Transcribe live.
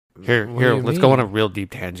Here, let's go on a real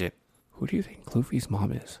deep tangent. Who do you think Luffy's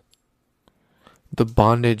mom is? The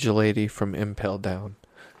bondage lady from Impel Down.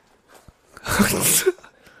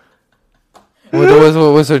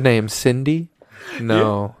 What was her name? Cindy?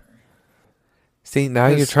 No. See, now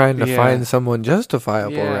you're trying to find someone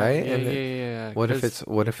justifiable, right? Yeah. What if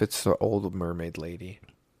it's the old mermaid lady?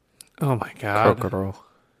 Oh my god. Crocodile.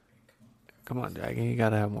 Come on, Dragon. You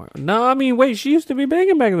gotta have more. No, I mean, wait. She used to be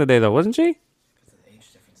banging back in the day, though, wasn't she?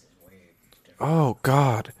 Oh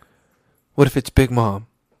god. What if it's Big Mom?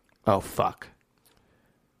 Oh fuck.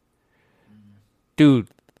 Dude,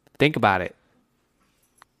 think about it.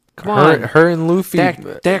 Come on. Her and Luffy.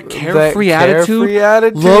 That carefree attitude.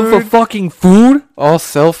 attitude. Love for fucking food. All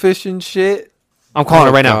selfish and shit. I'm calling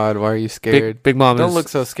it right now. God, why are you scared? Big Mom Don't look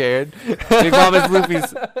so scared. Big Mom is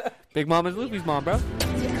Luffy's. Big Mom is Luffy's mom, bro.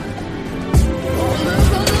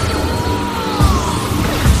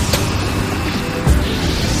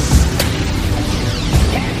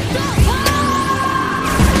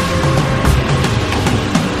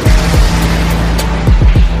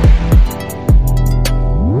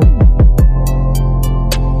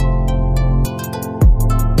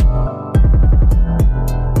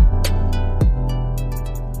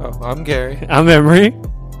 I'm Gary. I'm Emery.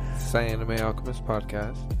 It's the Anime Alchemist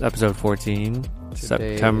Podcast. Episode 14,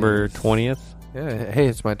 September 20th. Yeah, hey,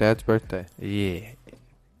 it's my dad's birthday. Yeah.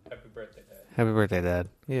 Happy birthday, Dad.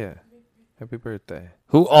 Yeah, happy birthday.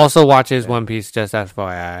 Who also watches One Piece, just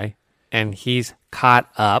FYI, and he's caught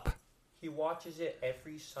up. He watches it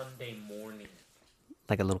every Sunday morning.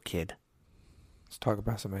 Like a little kid. Let's talk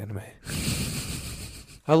about some anime.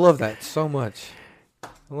 I love that so much.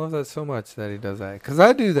 I love that so much that he does that. Because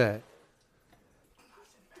I do that.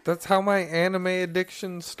 That's how my anime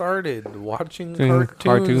addiction started. Watching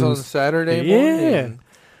cartoons on Saturday morning.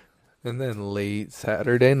 And then late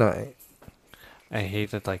Saturday night. I hate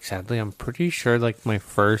that, like, sadly, I'm pretty sure, like, my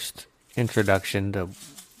first introduction to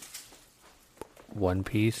One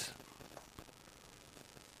Piece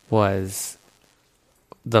was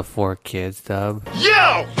the 4Kids dub.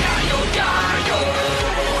 Yo!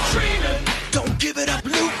 Don't give it up,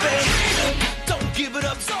 Luffy. Don't give it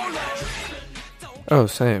up, Zolo. Oh,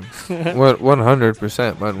 same.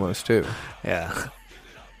 100% mine was too. Yeah.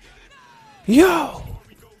 Yo!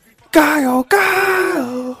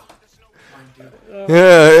 Gaio!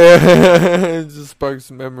 Yeah. It just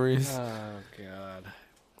sparks memories. Oh, God.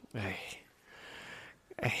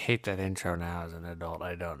 I hate that intro now as an adult.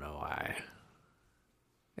 I don't know why.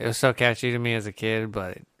 It was so catchy to me as a kid,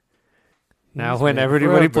 but now when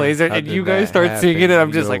everybody plays it and you guys start singing it,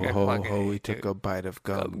 I'm just like, we took a bite of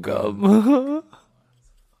gum.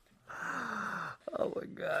 Oh my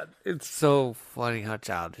God. It's so funny how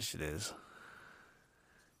childish it is.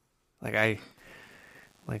 Like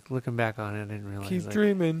looking back on it, I didn't realize. Keep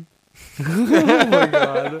dreaming. Oh my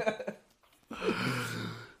God.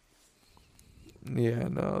 Yeah,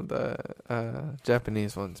 no, the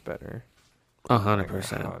Japanese one's better.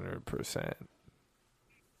 100%. 100%.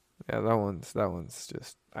 Yeah, that one's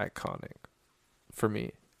just iconic for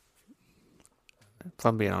me. If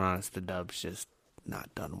I'm being honest, the dub's just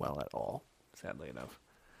not done well at all, sadly enough.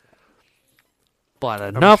 But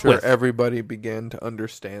enough I'm sure with everybody began to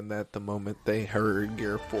understand that the moment they heard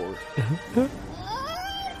Gear 4.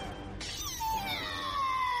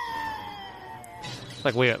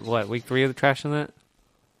 like week 3 of the trash in that?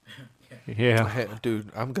 Yeah. Hey,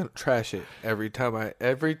 dude, I'm gonna trash it every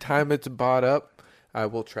time it's bought up. I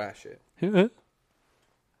will trash it.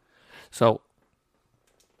 So,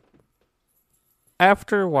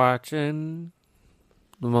 after watching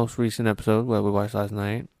the most recent episode, what we watched last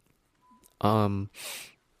night, so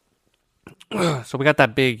we got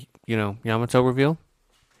that big, Yamato reveal.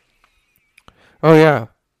 Oh yeah,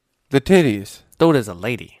 the titties. Dude is a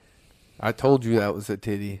lady. I told you that was a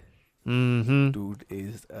titty. Mm-hmm. Dude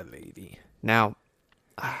is a lady. Now,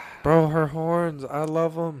 bro, her horns, I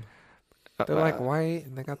love them. They're like white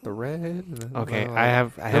and they got the red. Okay, I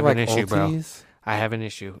have like an issue, ulties. bro. I have an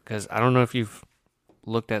issue because I don't know if you've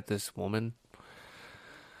looked at this woman.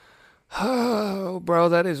 Oh, bro,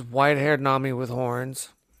 that is white-haired Nami with horns,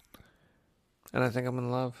 and I think I'm in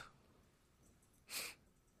love.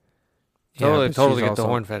 Totally get also the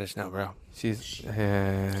horn fetish now, bro. She's.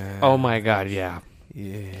 Oh my God, yeah.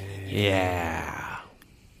 Yeah. Yeah.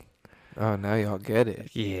 Oh, now y'all get it.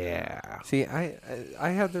 Yeah. See, I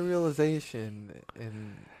had the realization,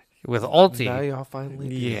 and With Ulti. now y'all finally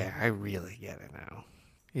do. Yeah, I really get it now.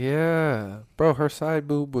 Yeah. Bro, her side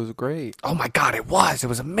boob was great. Oh my God, it was. It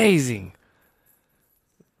was amazing.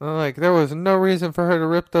 Like, there was no reason for her to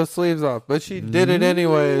rip those sleeves off, but she did it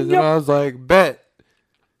anyways, and I was like, bet.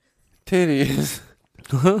 Titties.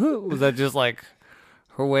 Was that just like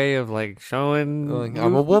her way of like showing? Like,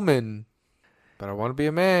 I'm a woman, but I want to be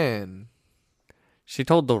a man. She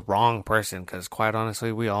told the wrong person because, quite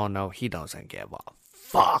honestly, we all know he doesn't give a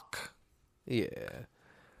fuck. Yeah.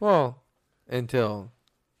 Well, until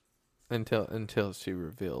she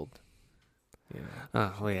revealed. You know.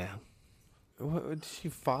 Oh, well, yeah. What did she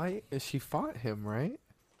fight? She fought him, right?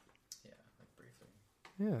 Yeah, like briefly.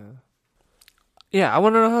 Yeah. Yeah, I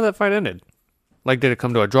want to know how that fight ended. Like, did it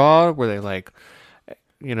come to a draw? Were they like,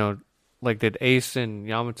 like did Ace and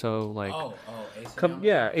Yamato like Ace come? and Yamato?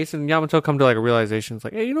 Yeah, Ace and Yamato come to like a realization. It's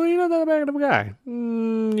like, hey, you're not that bad of a guy.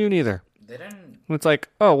 You neither. They didn't. It's like,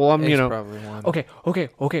 oh well, I'm Ace probably won.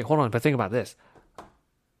 Okay. Hold on, but think about this.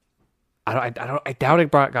 I doubt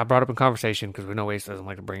it got brought up in conversation because we know Ace doesn't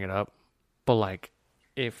like to bring it up. But like,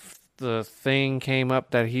 if the thing came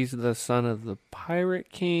up that he's the son of the Pirate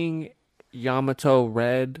King, Yamato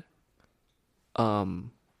read,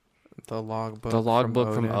 the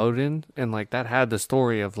logbook from Odin, and like that had the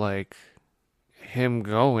story of like him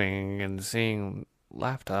going and seeing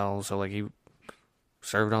Laftel, so like he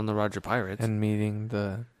served on the Roger Pirates and meeting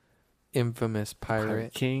the infamous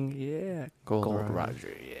pirate King, yeah, Gold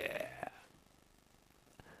Roger, yeah.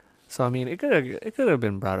 So I mean, it could have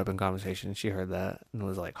been brought up in conversation. She heard that and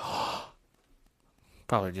was like,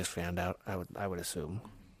 probably just found out. I would assume.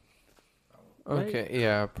 Okay,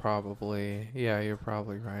 yeah, probably. Yeah, you're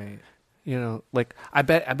probably right. You know, like I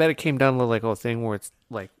bet it came down to like a thing where it's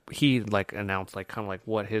like he like announced like kind of like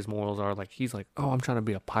what his morals are. Like he's like, oh, I'm trying to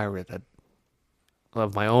be a pirate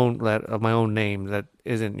of my own name that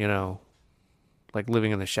isn't, like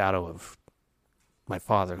living in the shadow of my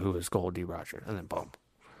father who is Gold D. Roger, and then boom.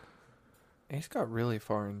 Ace got really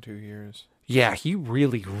far in 2 years. Yeah, he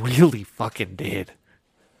really, really fucking did.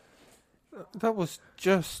 That was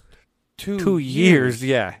just 2 years,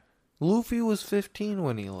 yeah. Luffy was 15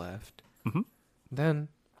 when he left. Mm-hmm. Then,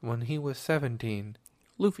 when he was 17,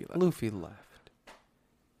 Luffy left.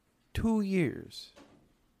 2 years.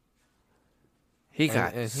 He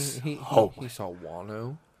got he saw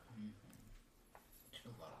Wano.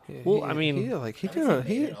 Well, I mean, he That means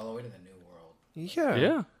he made it all the way to the new world.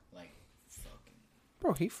 yeah, Like, fucking.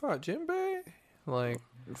 Bro, he fought Jinbei. Like,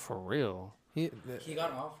 for real. He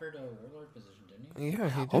got offered a warlord position, didn't he? yeah,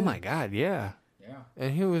 he did. Oh my god, yeah. Yeah.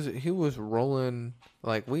 And he was rolling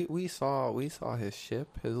like we saw his ship,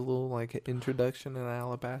 his little like introduction in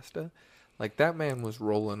Alabasta. Like that man was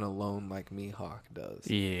rolling alone like Mihawk does.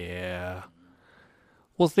 Yeah.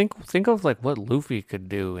 Well, think of like what Luffy could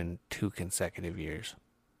do in 2 consecutive years.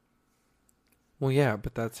 Well, yeah,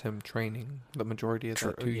 but that's him training. The majority of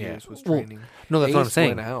that 2 yeah. years was Well, training. No, that's what I'm Ace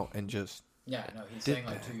saying. went out and just Yeah, no, he's Did saying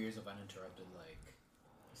like that. 2 years of uninterrupted, like,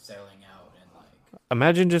 sailing out and like.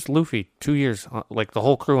 Imagine just Luffy 2 years, like the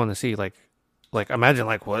whole crew on the sea, like imagine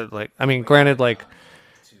like what, like I mean, granted, like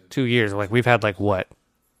 2 years, like we've had like what,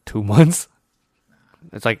 2 months.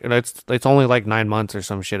 It's like it's only like 9 months or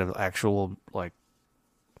some shit of actual like.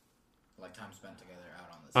 Like time spent together out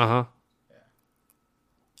on the sea. Uh-huh.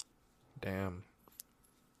 damn.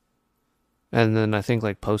 And then I think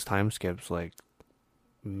like post time skips, like,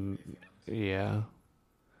 yeah.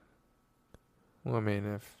 Well, I mean,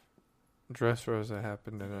 if Dressrosa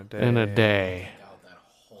happened in a day, Out that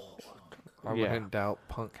whole chunk. I Yeah. wouldn't doubt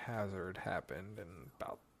Punk Hazard happened in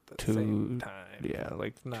about the 2, same time. yeah,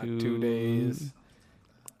 like Not 2 2 days.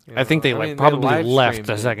 You I think know, they like mean, probably live left streamed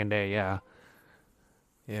the it. second day, yeah.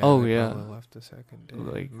 Yeah, Oh, they yeah. probably left the second day.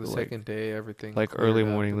 Like- the like- second day, everything Like cleared early up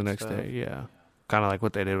morning the and next stuff. day, yeah. Kind of like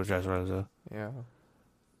what they did with Dressrosa. Yeah.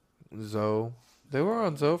 Zoe. They were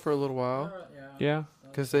on Zoe for a little while. Yeah.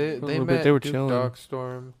 Because they little bit, met they were Duke chilling.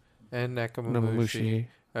 Dogstorm and Nekomamushi. Namamushi.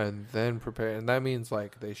 And then prepared. And that means,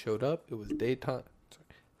 like, they showed up. It was daytime.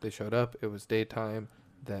 They showed up. It was daytime.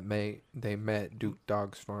 They met Duke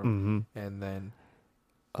Dogstorm. Mm-hmm. And then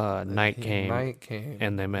Night came. Night came.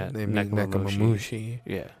 and they met They met Nekomamushi. Nekomamushi.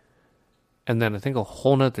 Yeah. And then I think a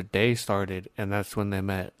whole nother day started, and that's when they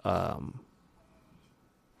met,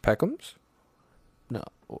 Peckham's? no,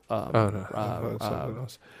 Oh, no. Something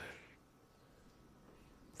else.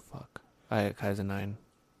 fuck. Kaizen 9.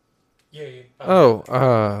 Yeah, yeah.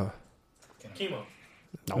 Chemo.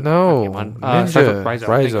 No. Pokemon. Ninja. Raizo. Thank you,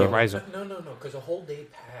 Raizo. Raizo. No, because a whole day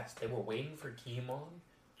passed. They were waiting for Kimon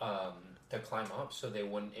to climb up so they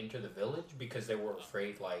wouldn't enter the village because they were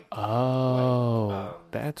afraid, like, Oh,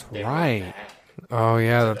 that's they were right. back. Oh,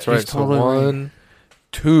 yeah, that's He's right. So totally right. 1,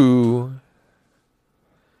 2.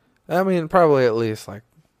 I mean, probably at least, like,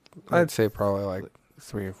 I'd say probably, like,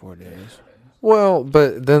 3 or 4 days. well,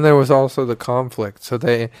 but then there was also the conflict. So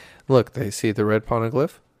they see the red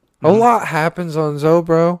poneglyph. A lot happens on Zoe,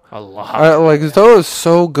 bro. A lot. Like Zoe is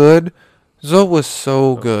so good. Zoe was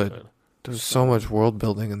so good. There's so much world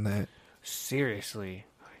building in that. Seriously.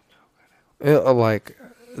 Like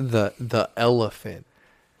the elephant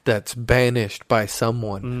that's banished by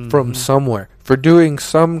someone from Mhm. somewhere for doing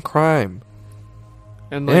some crime.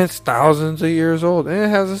 And And like, it's thousands of years old. And it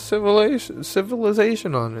has a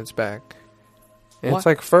civilization on its back. And it's What?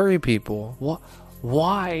 like furry people.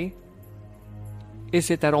 why is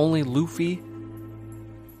it that only Luffy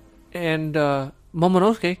and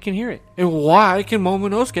Momonosuke can hear it? And why can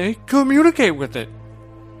Momonosuke communicate with it?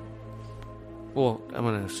 Well, I'm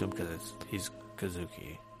gonna assume because he's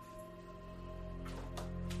Kazuki.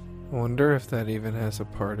 I wonder if that even has a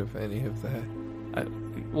part of any of that.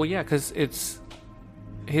 Well, yeah, because it's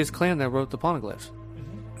his clan that wrote the poneglyphs.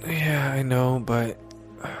 Yeah, I know, but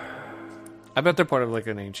I bet they're part of like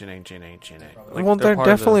an ancient. Like, well, they're part of the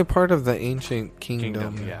definitely part of the ancient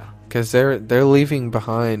kingdom. Yeah, Because they're leaving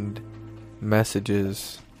behind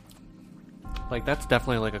messages. like that's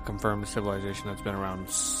definitely like a confirmed civilization that's been around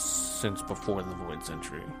since before the Void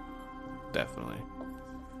Century. Definitely.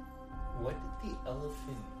 What did the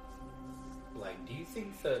elephant like? Do you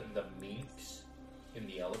think the minks and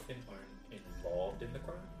the elephant aren't involved in the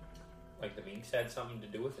crime? Like the minks had something to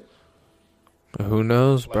do with it? Who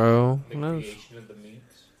knows, Like, bro? The Who knows? creation of the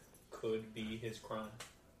minks could be his crime.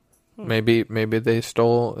 Maybe they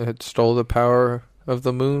stole the power of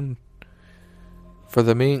the moon for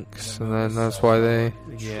the minks, and then that's why they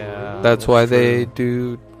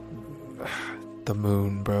do the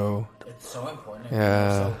moon, bro. It's so important.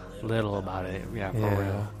 Yeah. Little about it. Yeah, for Yeah.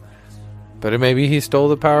 real. But maybe he stole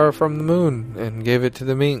the power from the moon and gave it to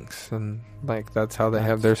the minks, and like that's how they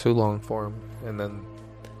have their Sulong form, and then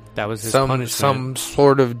That was his punishment. some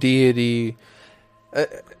sort of deity.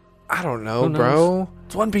 I don't know, Who knows? bro.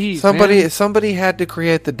 It's One Piece. Somebody man. somebody had to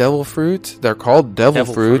create the devil fruits. They're called devil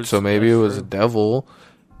Devil fruits, fruits, so maybe it that's was true. a devil.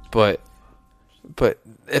 But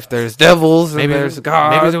if there's devils and Maybe there's maybe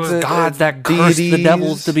gods, there was and gods that cursed the deities.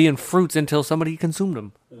 devils to be in fruits until somebody consumed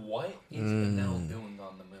them. What is Enel doing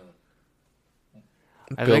on the moon?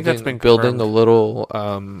 I think that's been building a confirmed. little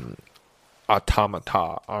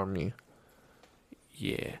automata army.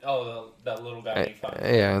 Yeah. Oh, that little guy he found.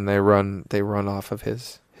 Yeah, and they run off of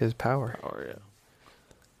his power. Oh yeah.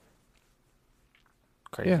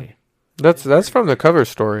 Crazy. Yeah. That's from the cover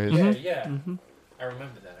stories. Yeah, yeah. Mm-hmm. I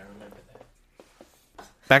remember that.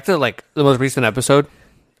 Back to like the most recent episode,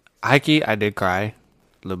 Heike, I did cry a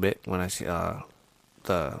little bit when I see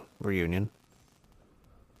the reunion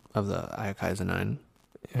of the Ayakaiza 9.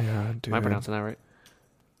 Yeah, dude. Am I pronouncing that right?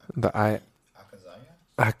 The Akazaya?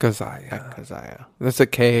 Akazaya. Akazaya. There's a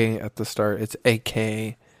K at the start. It's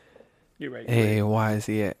A-K. You're right.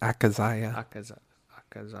 A-Y-Z-A. Akazaya.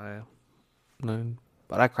 Akazaya 9.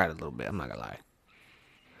 But I cried a little bit. I'm not gonna lie.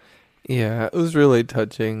 Yeah, it was really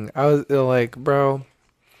touching. I was like, bro,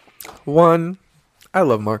 one, I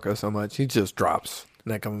love Marco so much. He just drops.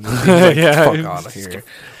 Like, I'm like, Yeah. fuck out of here.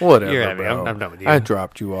 Whatever, You're happy. bro. I'm done with you. I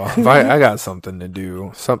dropped you off. I got something to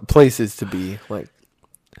do. Some places to be. Like,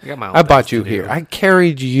 I got my own I bought things you to here. do. I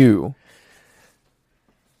carried you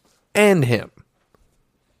and him.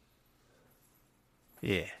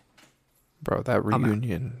 Yeah. Bro, that out.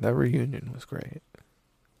 reunion was great.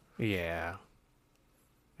 Yeah.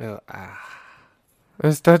 It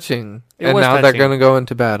was touching. It and was now they're touching. going to go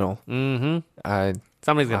into battle. Mm-hmm.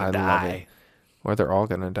 Somebody's gonna I love die. it. Or they're all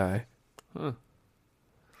going to die.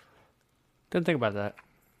 Didn't think about that.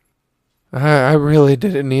 I really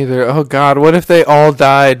didn't either. Oh, God. What if they all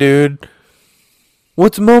die, dude?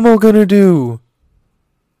 What's Momo going to do?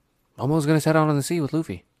 Momo's gonna set out on the sea with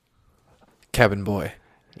Luffy. Cabin boy.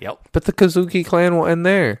 Yep. But the Kazuki clan will end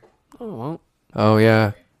there. Oh well. Oh,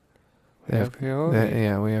 yeah. We have Hiyori.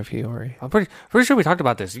 Yeah, we have Hiyori. I'm pretty sure we talked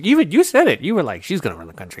about this. Even you said it. You were like, she's gonna run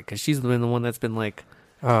the country because she's been the one that's been like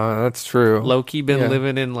That's true. low key been Yeah.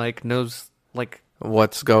 living in like knows like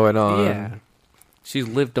What's going on? yeah. She's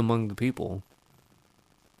lived among the people.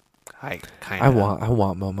 I kind I of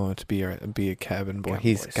want Momo to be a cabin boy. Cabin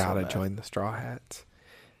He's boy so got to bad. join the Straw Hats.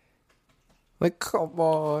 Like, come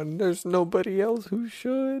on. There's nobody else who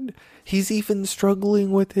should. He's even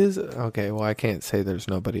struggling with his... Okay, well, I can't say there's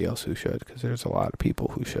nobody else who should, because there's a lot of people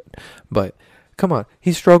who should. But, come on.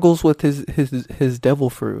 He struggles with his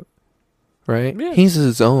devil fruit, right? Yeah. He's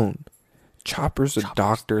his own. Chopper's a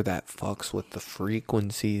doctor that fucks with the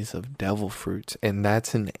frequencies of devil fruits, and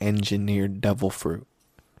that's an engineered devil fruit.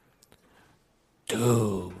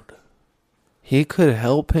 dude. He could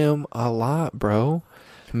help him a lot, bro.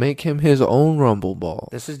 Make him his own Rumble Ball.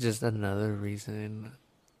 This is just another reason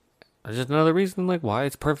That's just another reason, like, why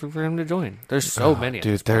it's perfect for him to join. There's so many. at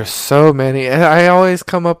Dude, this there's point. so many. And I always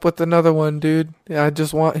come up with another one, dude. I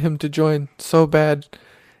just want him to join so bad.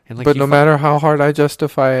 And, like, But he no matter how hard I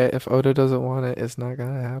justify it, if Oda doesn't want it, it's not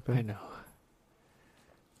going to happen. I know.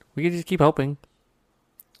 We can just keep hoping.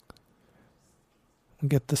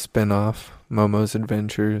 Get the spin-off, Momo's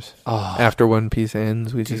Adventures. Oh, After One Piece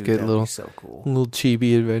ends, we just dude, get that'd be little so cool.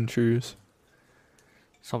 chibi adventures.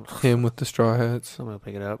 Him with the straw hats. Somebody will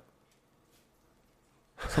pick it up.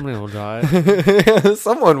 Somebody will draw it.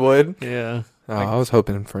 Someone would. Yeah. Oh, I was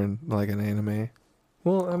hoping for like an anime.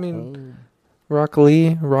 Well, I mean, Rock Lee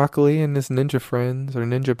and his ninja friends or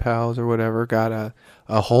ninja pals or whatever got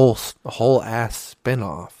a whole ass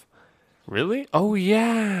spin-off. Really? Oh,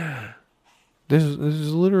 yeah. There's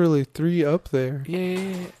literally 3 up there.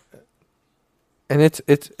 Yeah. And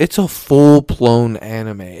it's a full-blown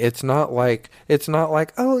anime. It's not like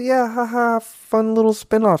oh yeah, haha, fun little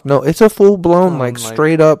spin-off. No, it's a full-blown like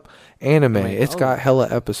straight up anime. I mean, It's got hella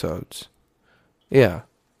episodes. Yeah.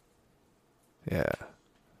 Yeah.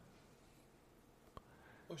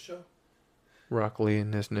 What show? Rock Lee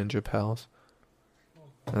and his ninja pals.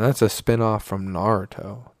 And that's a spin-off from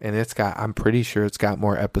Naruto. And I'm pretty sure it's got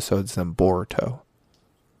more episodes than Boruto.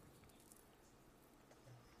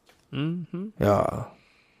 Mm-hmm. Yeah.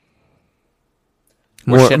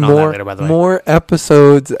 We're shitting on that later, by the way. More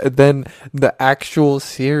episodes than the actual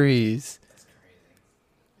series. That's crazy.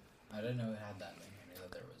 I didn't know it had that many. I knew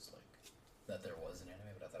that there was an anime,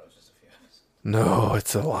 but I thought it was just a few episodes. No,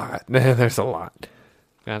 it's a lot. There's a lot.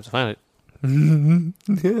 I have to find it.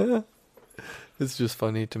 Yeah. It's just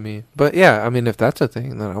funny to me. But yeah, I mean, if that's a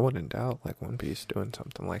thing, then I wouldn't doubt like One Piece doing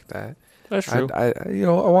something like that. That's true.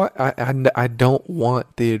 I don't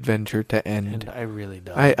want the adventure to end. And I really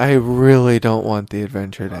don't. I really don't want the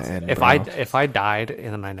adventure to end. if bro. I died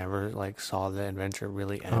and then I never like saw the adventure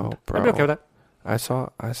really end, Oh, I'd be okay bro. with that. I saw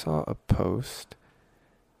a post.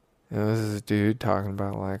 It was this dude talking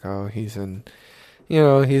about like, oh, he's in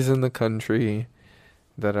the country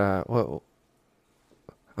that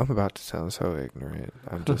I'm about to sound so ignorant.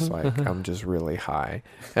 I'm just like I'm just really high.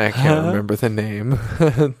 And I can't remember the name.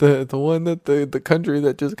 the one that the country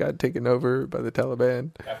that just got taken over by the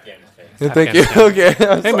Taliban. Afghanistan. Thank you. Okay.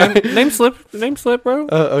 I'm Hey man, sorry. name slip, bro.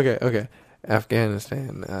 Okay.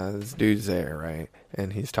 Afghanistan. This dude's there, right?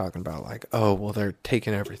 And he's talking about like, oh, well, they're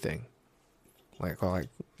taking everything. Like,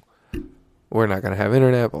 we're not gonna have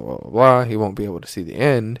internet. Blah blah blah. Blah. He won't be able to see the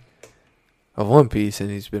end of One Piece, and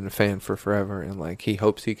he's been a fan for forever. And like, he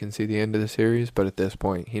hopes he can see the end of the series, but at this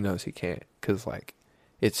point, he knows he can't because like,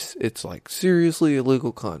 it's like seriously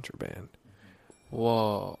illegal contraband.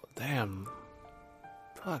 Whoa, damn.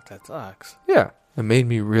 Fuck, that sucks. Yeah, it made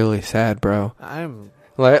me really sad, bro. I'm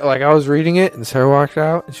Like I was reading it, and Sarah walked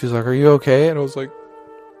out, and she was like, "Are you okay?" And I was like,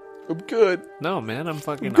 "I'm good." no man. I'm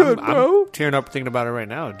fucking Good, bro. I'm tearing up thinking about it right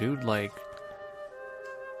now, dude. Like,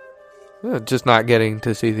 Yeah, just not getting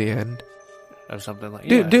to see the end, or something like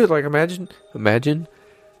dude. Like imagine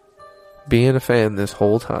being a fan this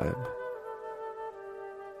whole time,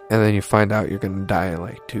 and then you find out you're gonna die in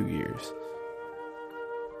like 2 years.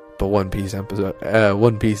 But One Piece ends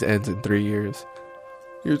in 3 years.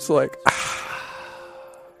 You're just like,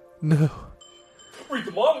 no. Read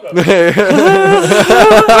the manga.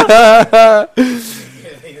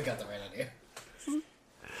 You got the right idea.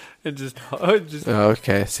 It just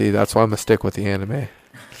Okay, see, that's why I'm gonna stick with the anime. I'm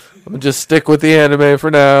gonna just stick with the anime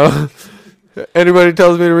for now. Anybody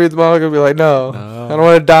tells me to read the manga, I'm gonna be like, no. I don't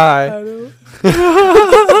want to die.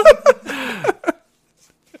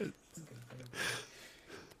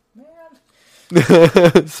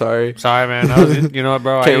 Sorry. sorry, man. I was, you know what,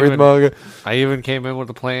 bro? Can't read the manga. I even came in with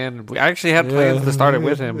a plan. We actually had plans to start it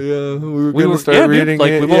with him. Yeah, we were gonna start reading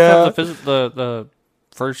like, it. we both Yeah. have the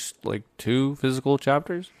first like 2 physical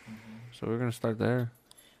chapters, so we're gonna start there.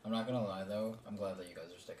 I'm not gonna lie though, I'm glad that you guys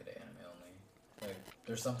are sticking to anime only. Like,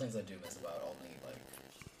 there's some things I do miss about only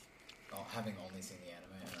having only seen the anime.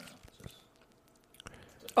 I don't know. It's just,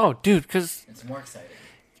 Oh, dude, because it's more exciting.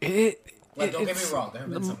 Like, Don't get me wrong. There have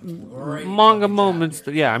been some great manga fucking moments.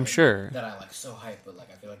 chapters Yeah, I'm sure. that I like so hype, but like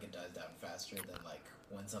I feel like it dies down faster than like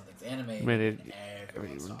when something's animated. I mean, it- and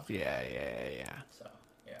everyone's talking Yeah. So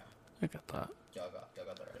yeah, I got that. y'all got the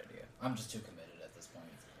right idea. I'm just too committed at this point.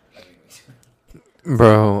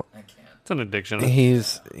 Bro, I can't. It's an addiction.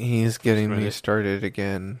 he's getting me Right. started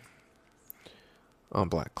again on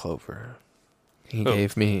Black Clover. He Oh.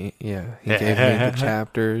 gave me the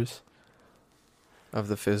chapters of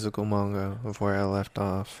the physical manga of where I left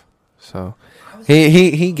off. So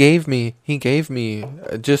he gave me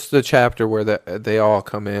just the chapter where they all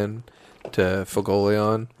come in to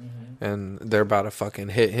Fagolion, and they're about to fucking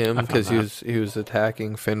hit him I found because that. he was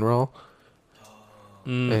attacking Finral,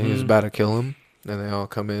 and Mm-hmm. he was about to kill him. And they all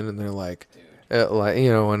come in and they're like, Dude. like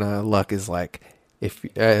when Luck is like, if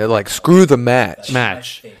like screw the match, That's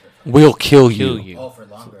Match. my favorite. we'll kill Kill you. you. Oh, for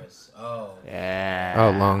Longris. Oh. Yeah.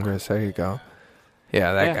 Oh, Longris, there you go.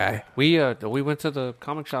 Yeah, that guy. We went to the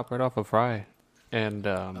comic shop right off of Fry, and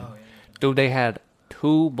Oh, yeah. dude, they had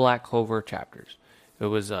 2 Black Clover chapters. It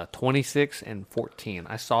was 26 and 14.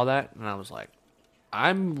 I saw that and I was like,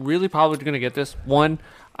 I'm really probably gonna get this. One,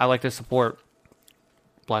 I like to support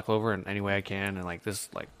Black Clover in any way I can, and like this,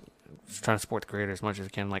 like just trying to support the creator as much as I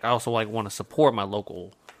can. Like I also like want to support my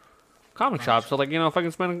local comic shop. So like if I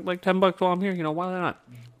can spend like $10 while I'm here, why not?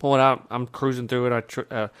 Pull it out. I'm cruising through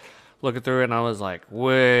it. Looking through it, and I was like,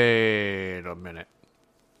 wait a minute.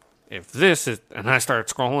 If this is, and I start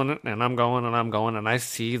scrolling it, and I'm going, and I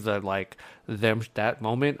see that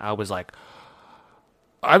moment, I was like,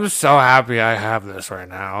 I'm so happy I have this right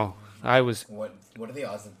now. I was, What are the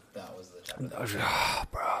odds that was the chapter? That was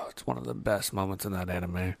bro, it's one of the best moments in that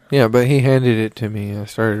anime. Yeah, but he handed it to me. I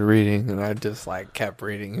started reading, and I just like kept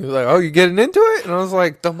reading. He was like, "Oh, you getting into it?" And I was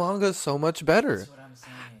like, "The manga's so much better." That's what I'm saying.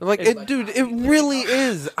 Like, it really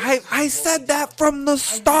is. I said that from the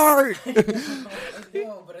start. I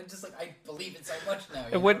know, but I'm just like, I believe it so much now.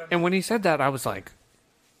 And when he said that, I was like,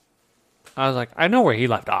 I know where he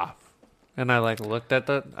left off, and I looked at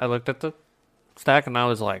the stack, and I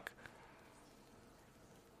was like,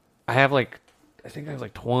 I think I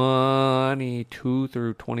have 22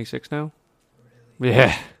 through 26 now.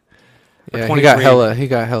 Yeah. Yeah, 23. he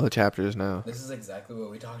got hella chapters now. This is exactly what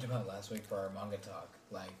we talked about last week for our manga talk.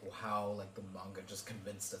 Like how the manga just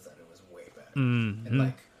convinced us that it was way better. Mm-hmm. And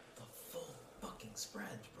the full fucking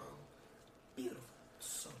spreads, bro. Beautiful.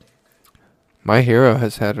 So damn good. My Hero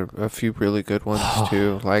has had a few really good ones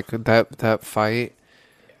too. Like that fight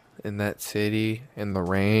in that city in the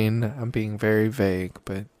rain. I'm being very vague,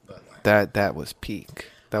 but But like, that was peak.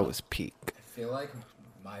 That was peak. I feel like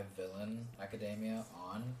My Villain Academia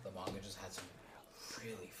on the manga just had some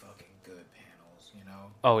really fucking good panels,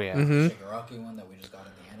 Oh yeah. Mhm. Shigaraki one that we just got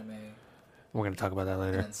in the anime, We're gonna talk about that and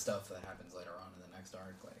later. then stuff that happens later on in the next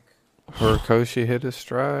arc. Like, Horikoshi hit his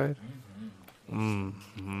stride.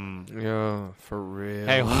 Mm-hmm. Yeah, for real.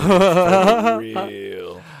 Hey, for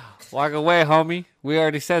real. walk away, homie. We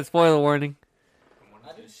already said spoiler warning.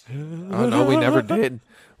 Oh no, we never did.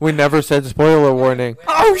 We never said spoiler warning.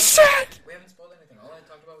 Oh shit! we haven't spoiled anything. All I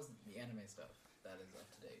talked about was the anime stuff that is up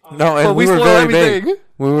to date. No, and But we we were spoil very everything. vague.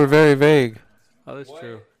 We were very vague. Oh, that's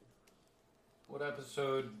true. What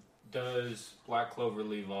episode does Black Clover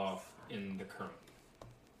leave off in the current?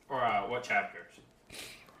 Or what chapters?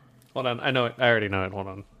 Hold on, I know it. I already know it. Hold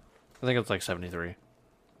on. I think it's like 73.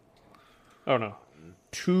 Oh no,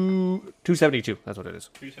 272. That's what it is.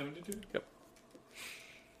 372? Yep.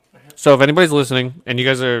 So if anybody's listening and you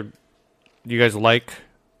guys like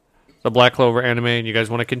the Black Clover anime and you guys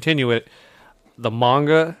want to continue it, the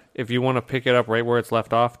manga, if you want to pick it up right where it's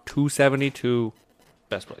left off, 272,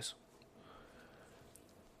 best place.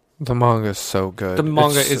 The manga's so good. The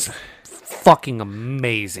manga It's- is fucking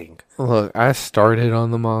amazing. Look, I started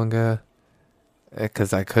on the manga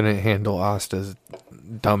because I couldn't handle Asta's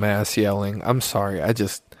dumbass yelling. I'm sorry. I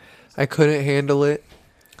couldn't handle it.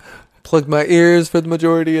 Plugged my ears for the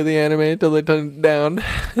majority of the anime until they turned it down.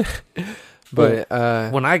 But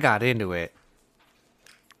When I got into it,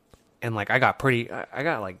 and I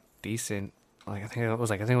got decent. I think it was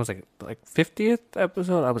like 50th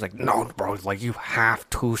episode. I was like, no, bro, you have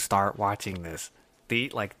to start watching this.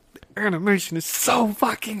 The animation is so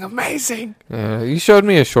fucking amazing. yeah, you showed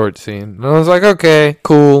me a short scene, and I was like, okay,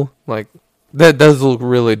 cool. Like that does look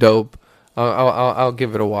really dope. I'll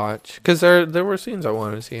give it a watch because there were scenes I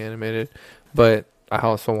wanted to see animated, but I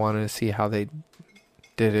also wanted to see how they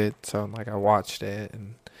did it. So I watched it,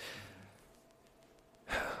 and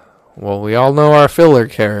well, we all know our filler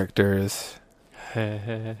characters.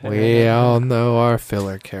 We all know our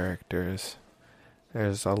filler characters.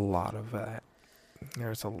 There's a lot of that.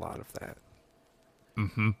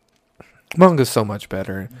 Mm-hmm. Manga's so much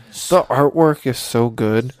better. The artwork is so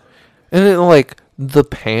good. And then, the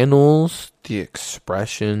panels, the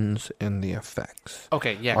expressions, and the effects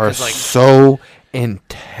Okay, yeah, are because so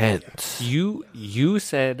intense. you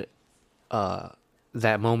said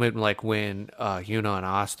that moment when Yuna and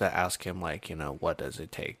Asta ask him what does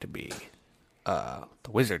it take to be the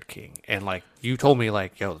Wizard King, and you told me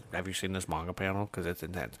yo, have you seen this manga panel because it's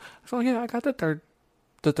intense. So yeah, I got the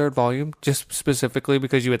third volume just specifically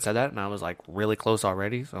because you had said that, and I was really close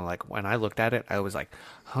already. So when I looked at it, I was like,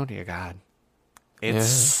 oh dear God, it's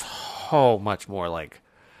so much more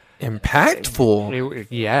Impactful.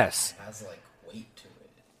 Yes. It has like weight to it,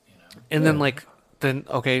 you know. And then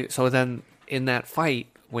okay, so then in that fight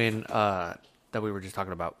when that we were just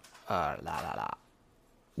talking about,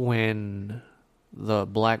 when the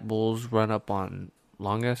Black Bulls run up on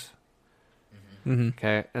Longus,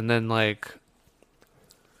 okay, and then like,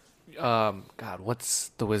 God, what's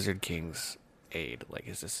the Wizard King's aide, like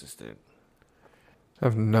his assistant? I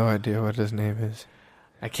have no idea what his name is.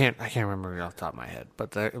 I can't remember it off the top of my head,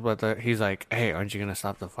 but he's like, hey, aren't you gonna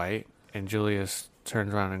stop the fight? And Julius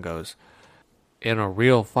turns around and goes, in a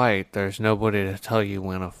real fight, there's nobody to tell you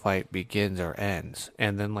when a fight begins or ends.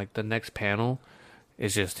 And then like the next panel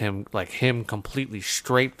is just him completely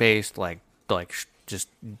straight faced, just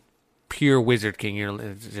pure Wizard King.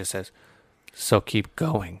 It just says, so keep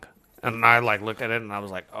going. And I like looked at it and I was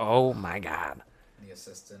like, oh my God. The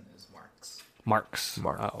assistant is Marks. Marks. Oh,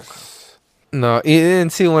 okay. No,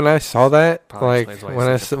 and see when I saw that, Probably like explains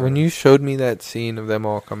why he's such a when perv. you showed me that scene of them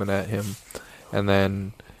all coming at him, and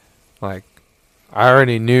then like I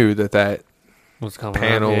already knew that What's coming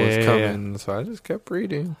panel up? was Yeah. coming, so I just kept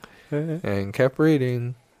reading and kept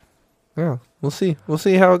reading. Yeah, we'll see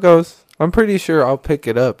how it goes. I'm pretty sure I'll pick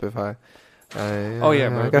it up if I. Oh, yeah,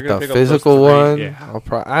 bro. I If got you're gonna the pick up physical those one.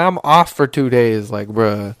 three, yeah. I'm off for 2 days. Like,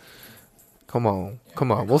 bruh, come on.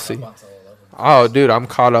 We'll see. Oh, dude, I'm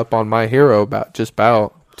caught up on My Hero about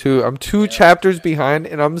two. I'm 2 chapters behind,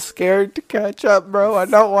 and I'm scared to catch up, bro. I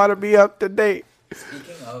don't want to be up to date.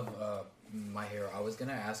 Speaking of My Hero, I was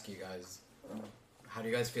gonna ask you guys, how do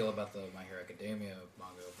you guys feel about the My Hero Academia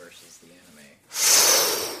manga versus the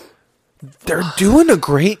anime? They're doing a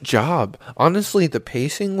great job. Honestly, the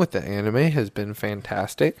pacing with the anime has been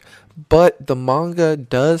fantastic, but the manga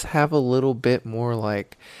does have a little bit more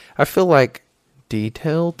like I feel like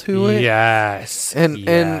detail to it. Yes. And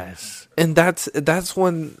that's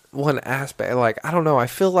one aspect. Like, I don't know, I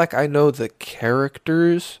feel like I know the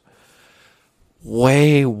characters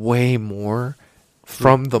way more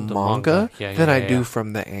from the manga Yeah, than yeah, I yeah, do yeah.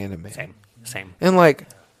 from the anime. Same. And like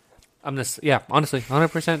Honestly,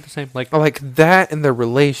 100% the same. Like that and the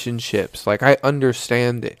relationships, like I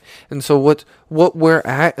understand it. And so what we're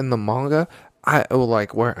at in the manga,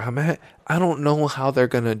 where I'm at, I don't know how they're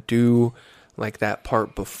gonna do like that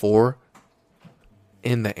part before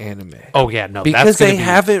in the anime. oh yeah, no, Because that's gonna they be,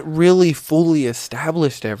 haven't really fully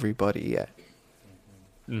established everybody yet.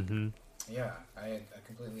 Yeah, I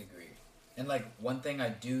completely agree. And like one thing I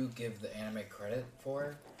do give the anime credit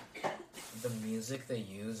for, the music they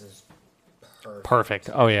use is perfect.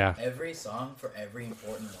 Oh yeah. Every song for every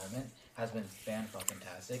important moment has been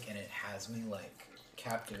fan-fucking-tastic, and it has me like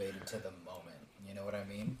captivated to the moment. You know what I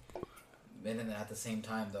mean? And then at the same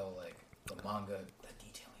time, though, like the manga, the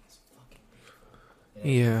detailing is fucking beautiful.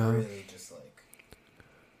 Yeah. Really, just like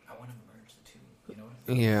I want to merge the two. You know what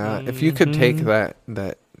I mean? Yeah, if you could take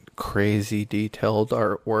that crazy detailed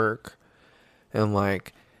artwork and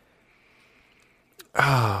like,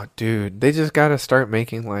 oh, dude, they just got to start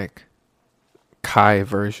making like Kai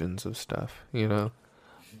versions of stuff, you know?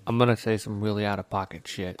 I'm gonna say some really out of pocket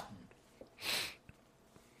shit.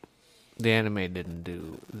 The anime didn't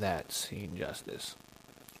do that scene justice.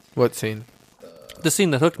 What scene? The scene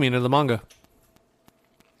that hooked me into the manga.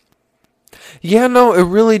 Yeah, no, it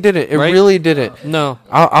really didn't. It Right? really didn't. No.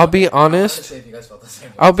 I'll be I wanted to honest. say if you guys felt the same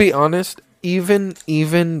way. I'll be honest.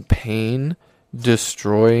 Even Pain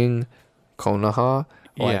destroying Konoha,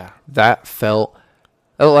 like, Yeah. that felt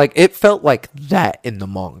like it felt like that in the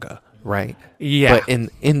manga, right? Yeah. But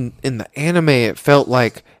in the anime, it felt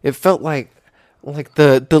like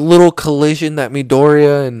the little collision that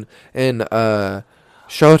Midoriya and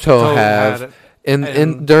Shoto have. had- In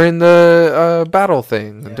and- during the battle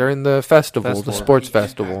thing, Yeah. during the festival, the Festival. sports The impact,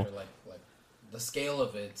 festival. or, like the scale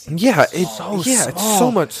of it. seems Yeah, small. it's so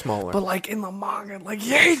small. much smaller. But like in the manga, like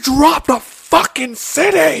he dropped a fucking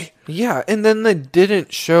city. Yeah, and then they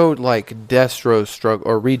didn't show like Destro's struggle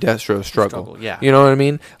or Redestro's struggle. Struggle, yeah. You know what I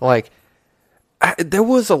mean? Like there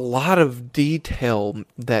was a lot of detail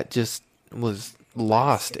that just was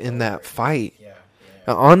lost in that fight. Yeah.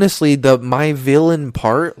 Honestly, my villain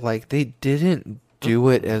part, like they didn't do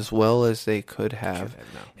it as well as they could have. No.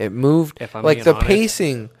 It moved If I'm like being the honest-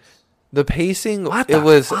 pacing. The pacing, What it the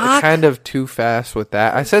was fuck? kind of too fast with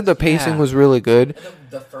that. I said the pacing Yeah. was really good,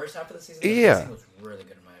 The first half of the season, the Yeah. pacing was really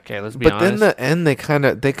good in my Okay, opinion. let's be but honest. then the end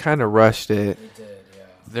they kind of rushed it. They did, yeah.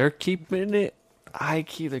 They're keeping it high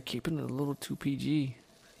key. They're keeping it a little too PG.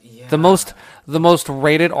 Yeah. The most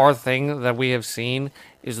rated R thing that we have seen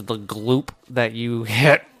is the gloop that you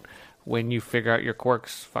hit when you figure out your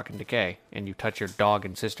quirks fucking decay and you touch your dog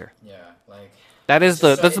and sister. Yeah, like That's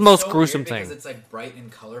the It's most so gruesome weird thing. because it's like bright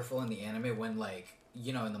and colorful in the anime when like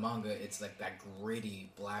in the manga it's like that gritty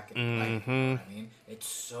black and white. You know Mm-hmm. what I mean? It's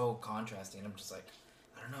so contrasting. I'm just like,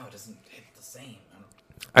 I don't know. It doesn't hit the same.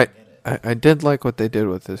 I, get it. I did like what they did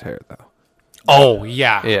with his hair though. Oh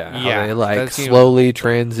yeah, Yeah, how yeah. they like That seemed- slowly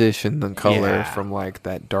transition the color Yeah. from like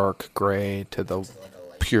that dark gray to the Like a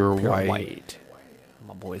light pure, pure white. white.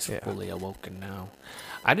 My boy's Yeah. fully awoken now.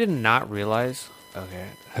 I did not realize.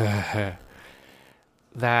 Okay.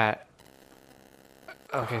 That.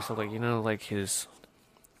 Okay, so like like his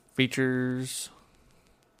features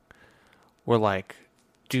were like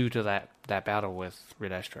due to that battle with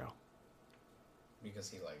Redestro.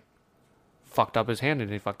 because he like Fucked up his hand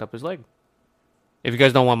and he fucked up his leg. If you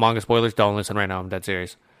guys don't want manga spoilers, don't listen right now. I'm dead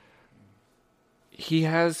serious. He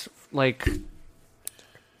has like,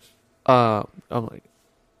 I'm like,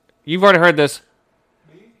 you've already heard this.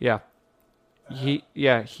 Yeah.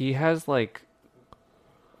 He has like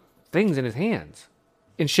things in his hands.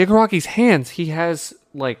 In Shigaraki's hands, he has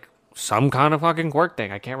like some kind of fucking quirk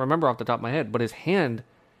thing. I can't remember off the top of my head, but his hand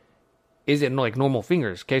isn't like normal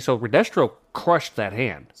fingers. Okay, so Redestro crushed that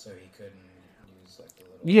hand. so he couldn't use like the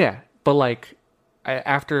little Yeah, but like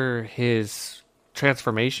after his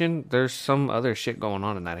transformation, there's some other shit going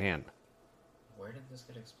on in that hand. Where did this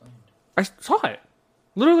get explained? I saw it.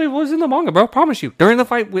 Literally was in the manga, bro. Promise you. During the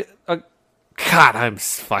fight with God, I'm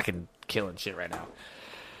fucking killing shit right now.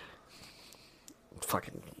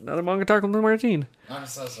 Fucking another manga talk with Martine. I'm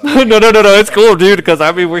so sorry. No, it's cool, dude. Because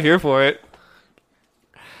I mean, we're here for it.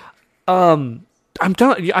 I'm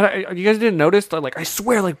telling you, you guys didn't notice that? Like, I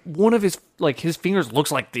swear, like one of his fingers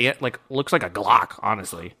looks like looks like a Glock.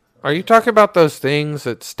 Honestly, Are you talking about those things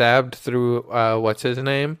that stabbed through what's his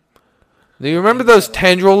name? Do you remember those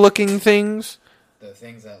tendril looking things? The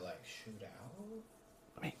things that like shoot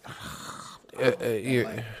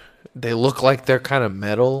out. They look like they're kind of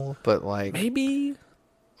metal, but like maybe.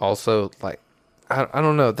 also like I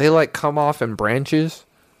don't know. They like come off in branches.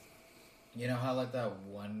 You know how like that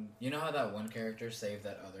one. You know how that one character saved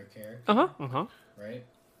that other character, Uh huh. right?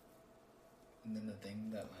 And then the thing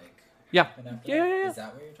that like Yeah. happened after Yeah, that? yeah, yeah. Is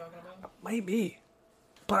that what you're talking about? Maybe,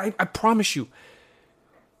 but I promise you,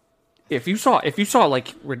 if you saw like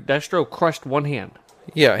Redestro crushed one hand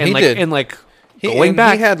Yeah, and he like did. and like He- going and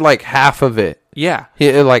back, he had like half of it. yeah,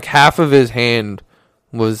 He like half of his hand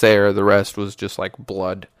was there. The rest was just like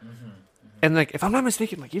blood. and like if I'm not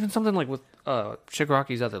mistaken, like even something like with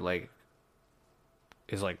Shigaraki's other leg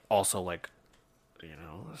is like also like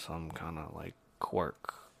some kind of like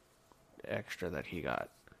quirk extra that he got.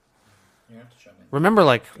 You have to show me. Remember,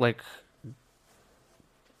 like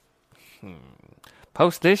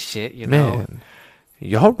post this shit, you know? Man,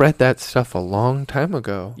 y'all read that stuff a long time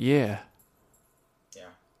ago. Yeah, Yeah.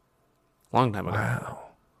 long time ago. Wow.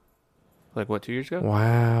 Like what, 2 years ago?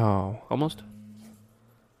 Wow. Almost.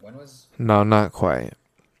 When was No, not quite.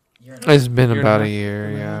 year and a It's been Year and about a a half. year,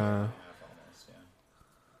 half yeah.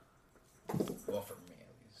 almost? Yeah. Well, for me at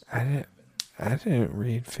least. I didn't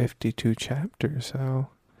read 52 chapters, so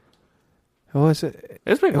it wasn't.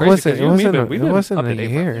 It's been It crazy. wasn't. 'cause It you and me wasn't. been- we've It been wasn't up to a date.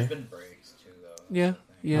 year. There's been breaks too, though. Yeah,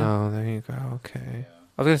 yeah. Oh, there you go. Okay.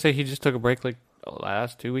 I was gonna say he just took a break like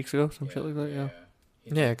last 2 weeks ago, some shit like that. Yeah.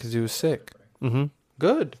 Yeah, because he was sick. Mm-hmm.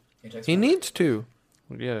 Good. takes He one- needs to.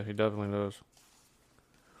 Yeah, he definitely does.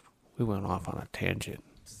 We went off on a tangent.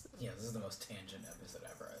 Yeah, this is the most tangent episode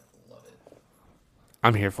ever. I love it.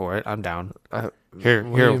 I'm here for it. I'm down. What Here, do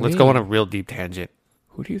you let's go on a mean? real deep tangent.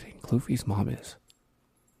 Who do you think Luffy's mom is?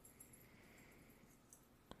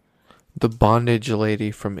 The bondage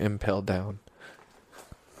lady from Impel Down.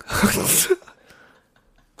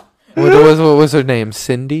 What was her name?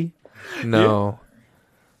 Cindy? No.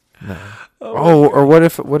 No. Oh, or what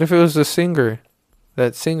if it was the singer?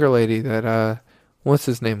 That singer lady that what's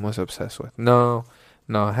his name was obsessed with? No.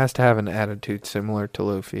 No, it has to have an attitude similar to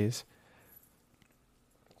Luffy's.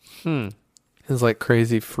 He's like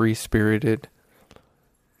crazy free spirited.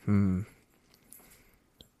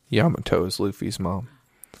 Yamato is Luffy's mom.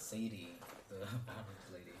 Sadie, the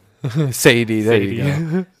bondage lady. Sadie, there Sadie. you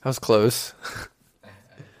go. That was close.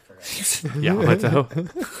 I forgot. Yamato.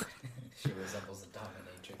 She resembles a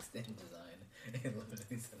dominatrix in design. It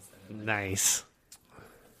literally says that. Nice.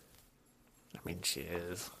 I mean, she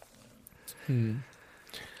is.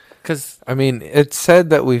 Because I mean, it's said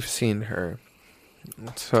that we've seen her.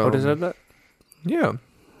 So what is it? That? Yeah.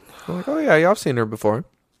 I'm like, oh yeah, y'all seen her before.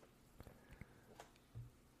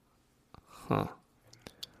 Huh.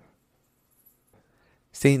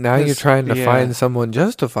 See, now you're Yes, trying to yeah. find someone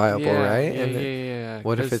justifiable, right? Yeah, And yeah, it- yeah.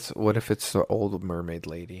 What if 'cause- it's the old mermaid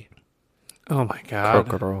lady? Oh my god!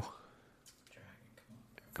 Crocodile.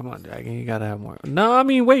 Come on, Dragon. You gotta have more. No, I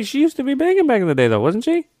mean, wait. She used to be banging back in the day, though, wasn't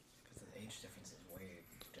she? The age difference is way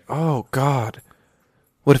different. Oh God.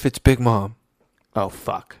 What if it's Big Mom? Oh,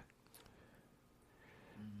 fuck.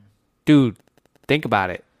 Dude, think about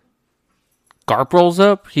it. Garp rolls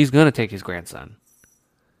up. He's gonna take his grandson.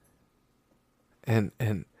 And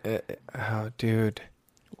oh, dude.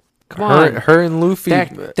 Come on. Her and Luffy.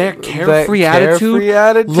 That carefree attitude.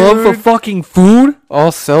 attitude. Love for fucking food.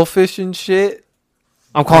 all selfish and shit.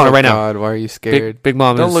 I'm calling it right now. God, why are you scared? Big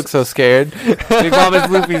Mom Don't is look so scared. Big Mom is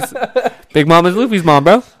Luffy's. Big Mom is Luffy's mom,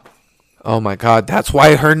 bro. Oh my God, that's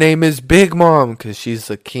why her name is Big Mom, because she's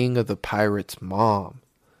the king of the pirates' mom.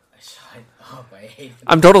 Shut up! I hate.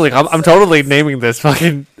 I'm totally naming this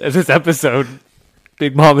this episode.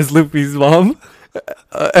 Big Mom is Luffy's mom.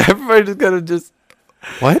 Everybody's gonna just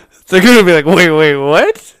what? They're gonna be like, wait,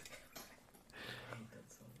 what?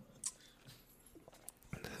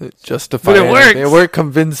 Justify But it works. anything. We're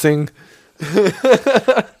convincing. That's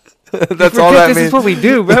all Forget that this means. is what we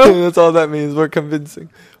do, bro. That's all that means. We're convincing.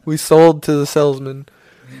 We sold to the salesman.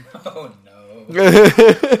 Oh no!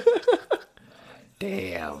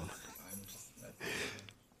 Damn.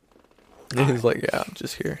 He's like, yeah, I'm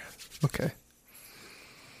just here. Okay.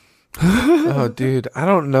 Oh, dude, I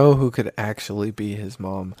don't know who could actually be his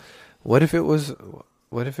mom. What if it was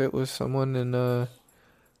someone in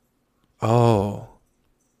Oh,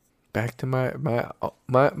 back to my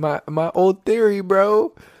old theory,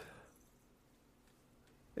 bro.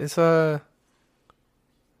 It's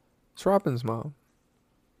Robin's mom.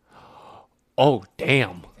 Oh,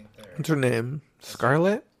 damn. What's her name?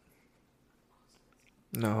 Scarlet?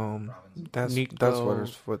 No, that's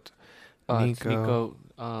Nico. what. It's Nico.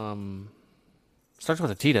 Starts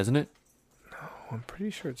with a T, doesn't it? I'm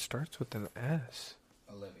pretty sure it starts with an S.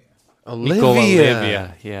 Olivia. Nico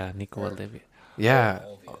Olivia. Yeah, Nico Olivia. Yeah.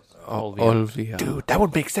 Olivia. Olivia. Dude, that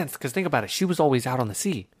would make sense. Because think about it. She was always out on the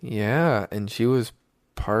sea. Yeah, and she was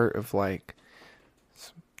part of like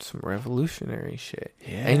some revolutionary shit.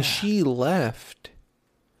 Yeah. And she left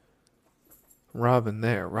Robin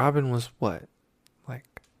there. Robin was what?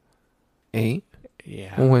 Like 8?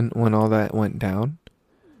 Yeah. When all that went down?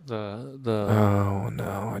 The Oh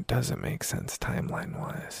no, it doesn't make sense timeline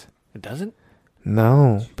wise. It doesn't?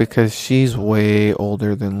 No, because she's way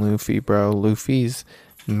older than Luffy, bro. Luffy's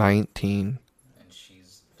 19. And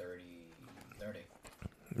she's 30.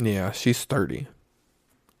 Yeah, she's 30.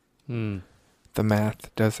 The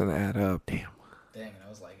math doesn't add up. Damn. Dang, and I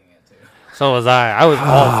was liking it too. So was I. I was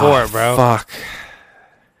all for it, bro. Fuck.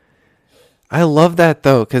 I love that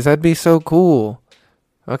though, because that'd be so cool.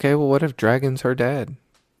 Okay, well, what if Dragon's her dad?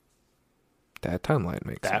 That timeline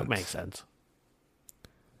makes sense. That makes sense.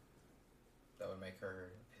 That would make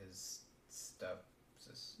her his step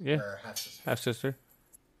sister. Yeah. Or half sister. Half sister.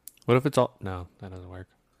 What if it's all? No, that doesn't work.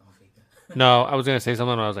 No, I was gonna say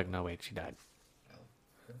something, but I was like, no, wait, she died.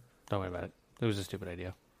 Don't worry about it. It was a stupid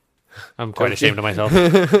idea. I'm quite ashamed of myself.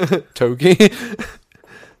 Toki?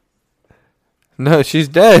 No, she's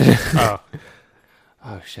dead.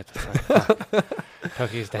 Oh shit! That's right.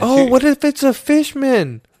 Toki's dead. Oh, what if it's a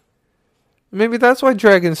fishman? Maybe that's why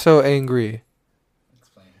Dragon's so angry.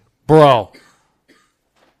 Explain. Bro?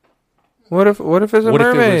 What if it's a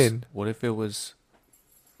mermaid? What if it was?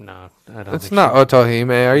 No, I don't. It's think not Otohime.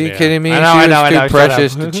 Are you Yeah. kidding me? I know, She I was know, I too know. Shut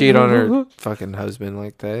precious up. to cheat on her fucking husband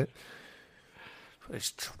like that.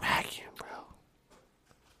 It's Dragon, bro.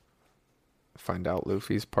 Find out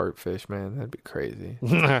Luffy's part fish, man. That'd be crazy.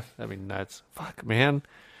 That'd be nuts. Fuck, man.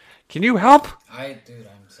 Can you help? Dude,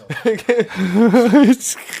 I'm so.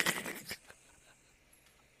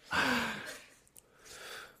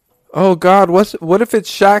 Oh God, what if it's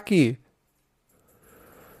Shaki?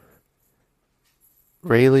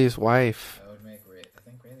 Rayleigh's wife. That would make I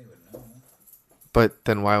think Rayleigh would know. But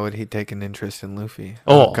then why would he take an interest in Luffy?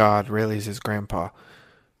 Oh. Oh God, Rayleigh's his grandpa.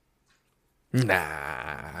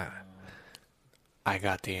 Nah. I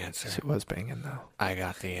got the answer. She was banging though. I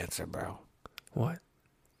got the answer, bro. What?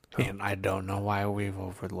 And I don't know why we've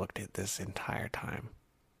overlooked it this entire time.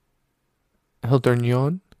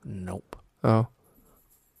 Eldornion? Nope. Oh.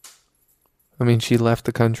 I mean, she left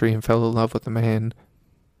the country and fell in love with a man.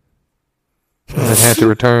 And then had to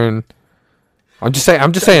return. I'm just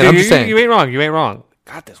saying. Dude, You ain't wrong. You ain't wrong.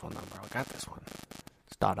 Got this one, though, bro. Got this one.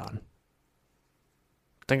 It's dot on.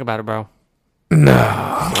 Think about it, bro. No.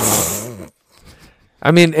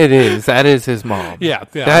 I mean, it is. That is his mom. Yeah.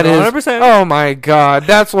 That is. 100%. Oh my God.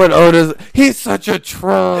 That's what Oda's. He's such a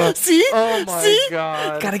troll. See? Oh my See?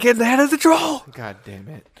 God. Gotta get in the head of the troll. God damn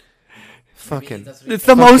it. Fucking. It's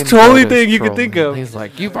the most fucking trolly Oda's thing you can trolling. think of. He's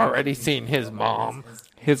like, you've already seen his mom.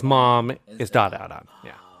 His mom is dot out on.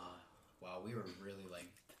 Yeah. Wow, we were really like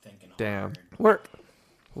Damn.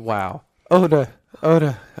 Wow. Oda's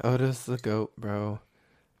the GOAT, bro.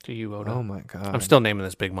 To you, Oda. Oh my god. I'm still naming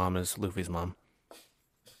this big mom as Luffy's mom.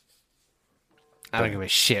 I don't give a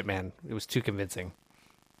shit, man. It was too convincing.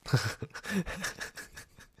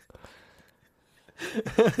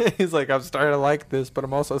 He's like, I'm starting to like this, but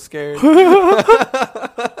I'm also scared.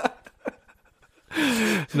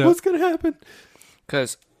 What's gonna happen?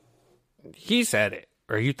 Because he said it,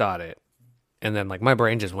 or you thought it, and then like my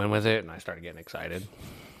brain just went with it, and I started getting excited.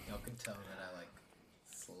 Y'all can tell that I like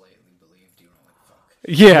slightly believed you. And I'm like, fuck.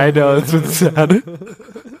 Yeah, I know. That's what's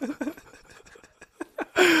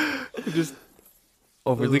sad. Just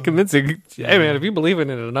overly convincing. Hey, man, if you believe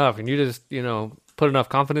in it enough, and you just put enough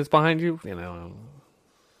confidence behind you, you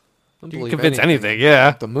can convince anything.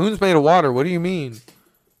 Yeah. The moon's made of water. What do you mean?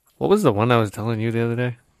 What was the one I was telling you the other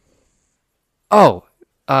day? Oh,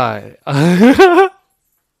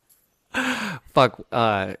 fuck.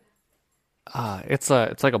 It's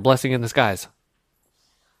like a blessing in disguise.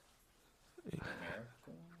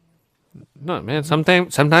 No, man.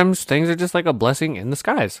 Sometimes things are just like a blessing in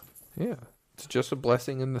disguise. Yeah. It's just a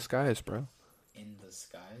blessing in the skies, bro. In the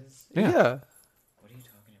skies? Yeah. Yeah. What are you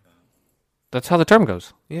talking about? That's how the term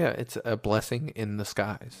goes. Yeah, it's a blessing in the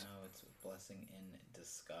skies. No, it's a blessing in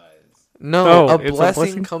disguise. No, Oh, a it's a blessing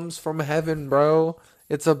blessing? comes from heaven, bro.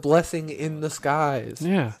 It's a blessing in the skies.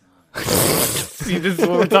 Yeah. See, this is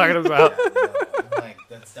what we're talking about. Yeah, no, I'm like,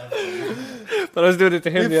 that's definitely... But I was doing it to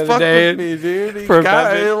him He the other fucked day. with me, dude. He for a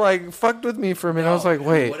got, bit. he, like, fucked with me for a minute. I was like, You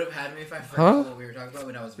wait. would have had me if I forgot what we were talking about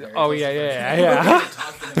when I was very Oh, close yeah, to yeah, first. yeah. We were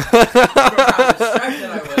talking about from how distracted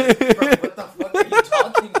I was. From what the fuck are you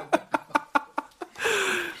talking about?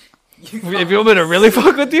 If you want me to really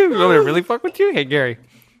fuck with you? Hey, Gary,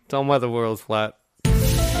 tell him why the world's flat.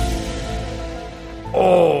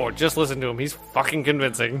 Oh, just listen to him. He's fucking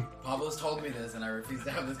convincing. Pablo's told me this, and I refuse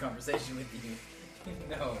to have this conversation with you.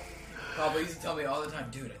 No. Pablo used to tell me all the time,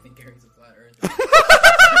 dude, I think Gary's a flat earther.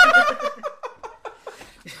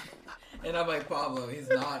 And I'm like, Pablo, he's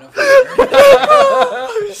not a flat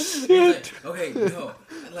earther. He's like, okay, no.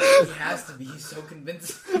 Like, he has to be. He's so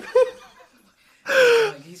convincing.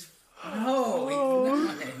 Like, he's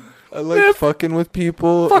not. I like fucking with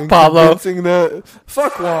people. Fuck and Pablo. Convincing that.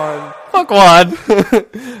 Fuck Juan. Fuck Juan.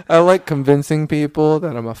 I like convincing people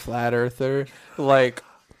that I'm a flat earther. Like,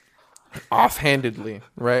 offhandedly,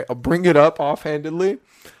 right? I'll bring it up offhandedly.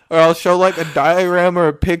 Or I'll show like a diagram or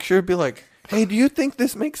a picture. Be like, hey, do you think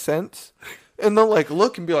this makes sense? And they'll like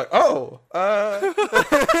look and be like, oh,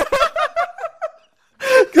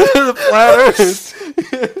 because of the flat earth.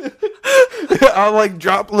 I'll like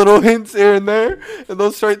drop little hints here and there, and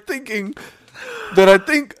they'll start thinking that I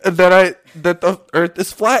think that the earth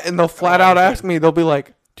is flat, and they'll flat out ask me. They'll be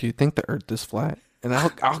like, do you think the earth is flat? And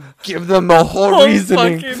I'll give them the whole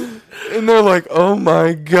reasoning. And they're like, oh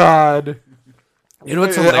my god. You know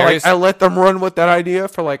what's Like, hilarious? I let them run with that idea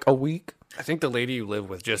for like a week. I think the lady you live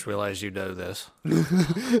with just realized you do this.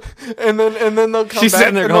 And then they'll come She's back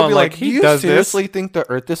sitting there and they'll going be like, do he you does this? seriously think the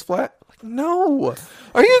earth is flat? Like, no.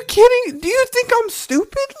 Are you kidding? Do you think I'm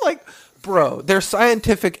stupid? Like, bro, there's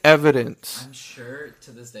scientific evidence. I'm sure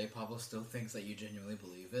to this day Pablo still thinks that you genuinely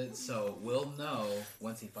believe it, so we'll know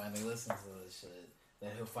once he finally listens to this shit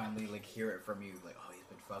that he'll finally like hear it from you, like, oh, he's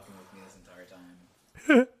been fucking with me this entire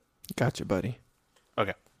time. Gotcha, buddy.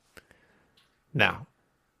 Okay. Now,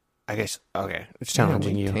 I guess, okay, it's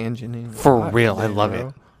challenging you. Tangenting. For Hot real, I today, love bro.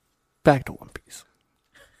 it. Back to One Piece.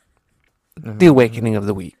 The awakening of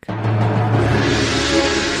the week.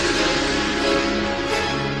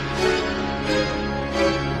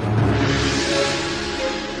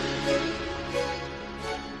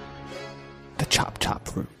 The chop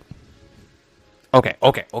fruit. Okay.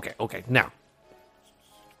 Now,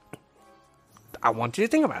 I want you to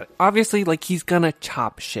think about it. Obviously, like, he's gonna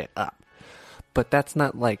chop shit up. But that's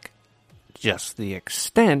not, like, just the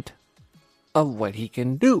extent of what he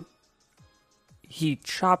can do. He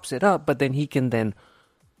chops it up, but then he can then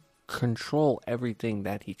control everything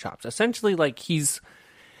that he chops. Essentially, like, he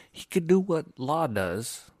could do what Law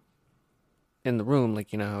does in the room,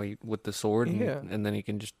 like, you know how he with the sword, and then he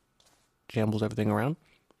can just shambles everything around.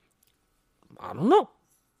 I don't know.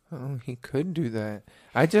 Oh, he could do that.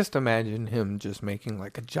 I just imagine him just making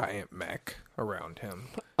like a giant mech around him.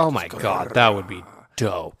 Oh my god, that would be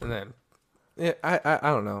dope. And then, yeah, I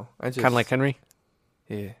don't know. I just Kind of like Henry.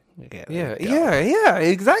 yeah, Yeah, yeah,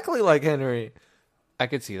 exactly like Henry. I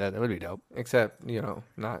could see that. That would be dope. Except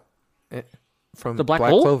not from The Black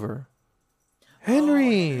Black Hole? Clover.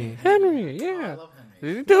 Henry. Henry, I yeah. love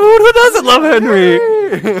Henry. Dude, who doesn't love Henry?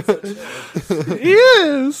 He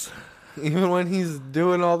is. Even when he's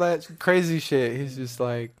doing all that crazy shit, he's just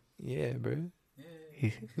like, Yeah, bro.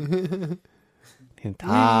 He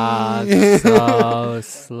talks so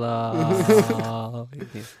slow.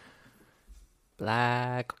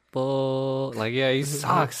 Black Bull. Like, yeah, he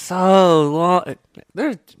talks so long.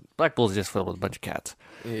 Black Bull's just filled with a bunch of cats.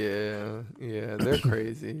 Yeah, they're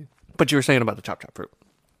crazy. But you were saying about the chop chop fruit.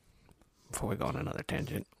 Before we go on another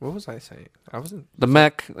tangent. What was I saying? I wasn't. The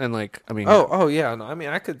mech and like, I mean. Oh yeah. No, I mean,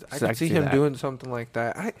 I could see see him that. doing something like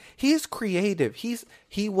that. He is creative.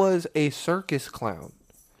 He was a circus clown.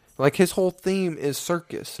 Like his whole theme is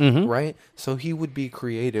circus, Mhm. right? So he would be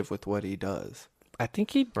creative with what he does, I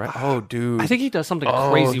think he. right? Oh, dude. I think he does something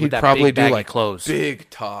Oh, crazy he'd with that probably big do baggy like clothes. big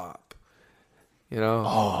top. You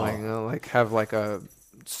know, like have like a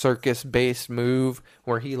circus based move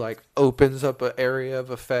where he like opens up an area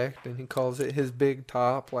of effect and he calls it his big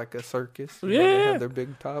top, like a circus. You know, they Yeah. have their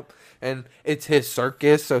big top, and it's his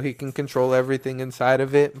circus, so he can control everything inside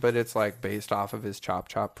of it. But it's like based off of his chop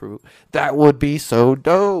chop fruit. That would be so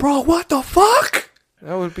dope. Bro, what the fuck?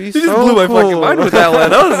 That would be You so just blew my cool. fucking mind with that one.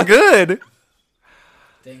 That was good.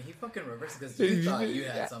 Dang, he fucking reversed because you thought you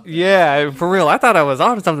had something. Yeah, for real. I thought I was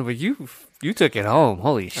on something, but you took it home.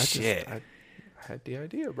 Holy shit. I had the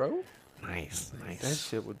idea, bro. Nice, nice. That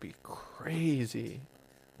shit would be crazy.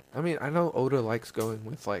 I mean, I know Oda likes going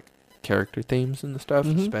with like character themes and stuff,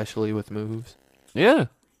 Mhm. especially with moves. Yeah.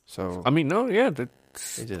 So I mean, no, yeah.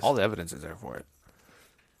 That's, It just- all the evidence is there for it.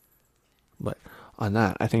 But on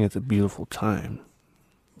that, I think it's a beautiful time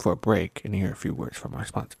for a break and hear a few words from our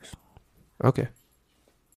sponsors. okay.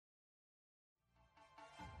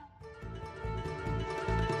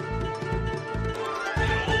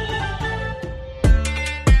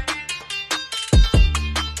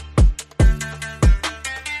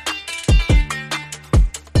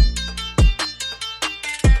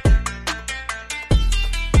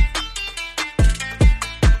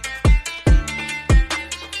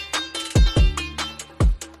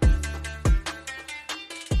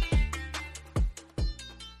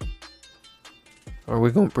 Are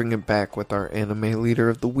we gonna bring it back with our anime leader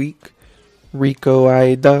of the week, Riko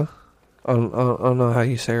Aida? I don't know how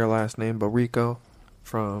you say her last name, but Riko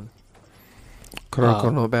from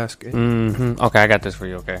Kuroko no Basket. Mm-hmm. Okay, I got this for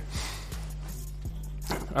you, okay?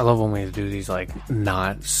 I love when we do these, like,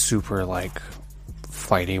 not super, like,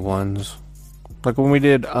 fighty ones. Like when we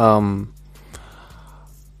did,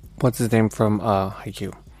 what's his name from,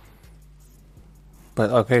 Haikyuu? But,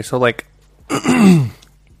 okay, so, like,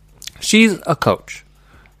 she's a coach.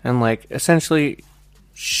 And, like, essentially,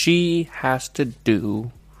 she has to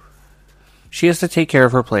take care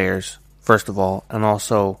of her players, first of all, and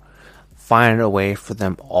also find a way for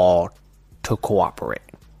them all to cooperate.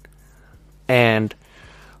 And,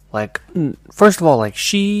 like, first of all, like,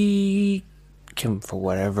 she can, for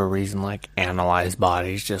whatever reason, like, analyze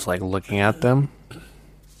bodies just, like, looking at them.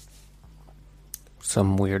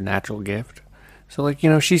 Some weird natural gift. So, like, you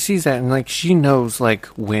know, she sees that and, like, she knows, like,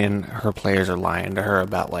 when her players are lying to her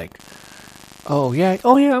about, like, oh, yeah,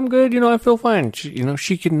 I'm good, you know, I feel fine. She, you know,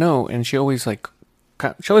 she can know, and she always, like,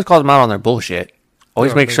 she always calls them out on their bullshit.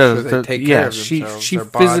 Always make sure that they take care of she themselves. she their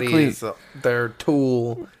body physically, is their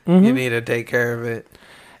tool. Mhm. You need to take care of it.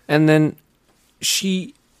 and then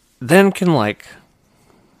she then can, like,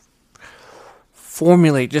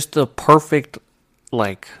 formulate just the perfect,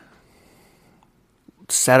 like,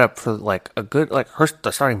 setup for, like, a good, like,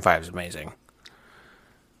 the starting five is amazing.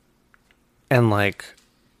 And, like,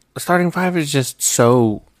 the starting five is just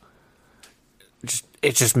so,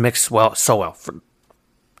 it just mixed so well. For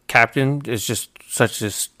Captain is just such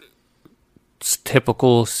this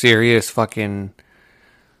typical serious fucking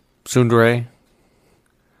tsundere.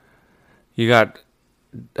 You got,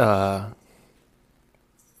 God,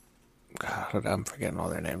 I'm forgetting all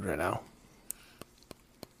their names right now.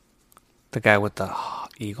 The guy with the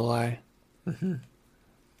eagle eye.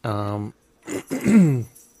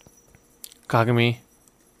 Kagami.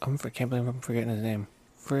 I can't believe I'm forgetting his name.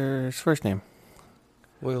 For his first name.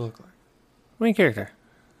 What do you look like? Main character.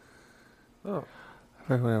 Oh, I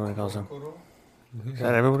forget what everybody calls him. Is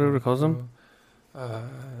that everybody who calls him?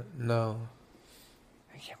 No.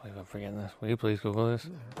 I can't believe I'm forgetting this. Will you please Google this?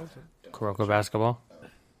 Kuroko basketball.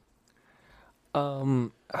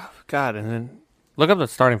 Oh, God, and then look up the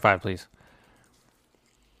starting five, please.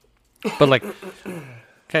 But, like,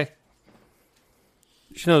 okay,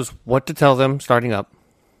 she knows what to tell them starting up.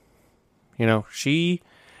 You know, she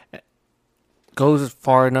goes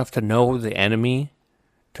far enough to know the enemy,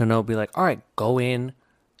 to know, be like, all right, go in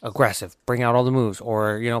aggressive, bring out all the moves,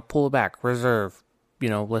 or, you know, pull it back, reserve. You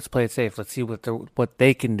know, let's play it safe. Let's see what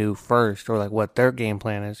they can do first, or, like, what their game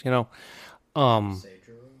plan is. You know, Seijiro?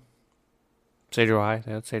 Seijiro High.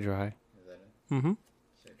 Yeah, Seijiro High. Is that it? Mm-hmm.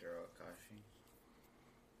 Seijiro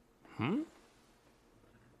Seijuro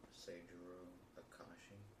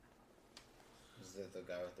Akashi. Is that the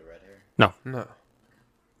guy with the red hair? No.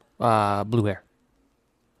 Blue hair.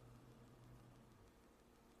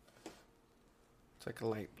 It's like a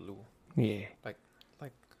light blue. Yeah. Like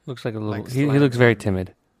Looks like a little. Like He looks very slime.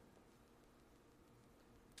 timid.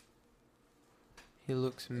 he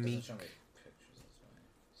looks It doesn't meek. show me pictures this way.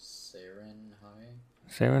 Seiren High.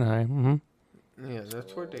 Saren High. Yeah,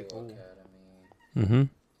 that's where they School go. Academy. Mm-hmm.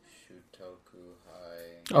 Shutoku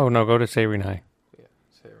High. Oh no, go to Saren High. Yeah,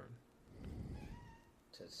 Saren.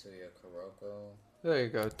 Tetsuya Kuroko. There you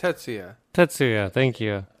go. Tetsuya. Tetsuya, thank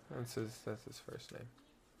you. That's his first name.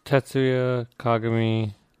 Tetsuya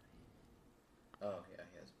Kagami. Oh, yeah,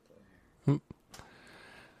 he has blue hair.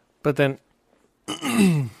 But then,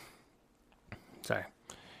 sorry.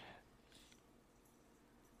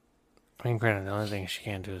 I mean, granted, the only thing she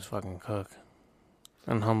can't do is fucking cook,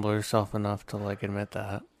 and humble herself enough to like admit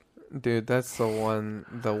that. Dude, that's the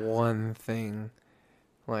one thing.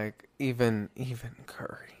 Like even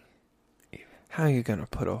curry. How you gonna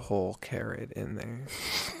put a whole carrot in there?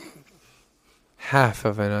 Half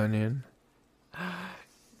of an onion. I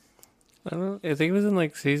don't know. I think it was in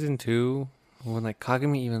like season 2 when like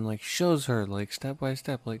Kagami even like shows her like step by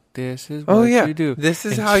step, like this is what Oh yeah, you do. this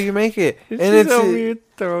is And how you make it, It's and just it's so weird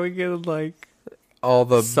throwing it like all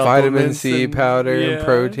the vitamin supplements C and- powder and yeah.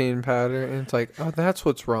 protein powder, and it's like, oh, that's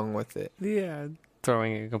what's wrong with it. yeah,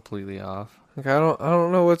 throwing it completely off. Like I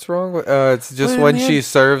don't know what's wrong with. It's just But when in the she end-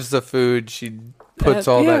 serves the food, she puts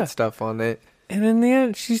all yeah. that stuff on it. And in the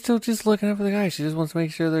end, she's still just looking out for the guy. She just wants to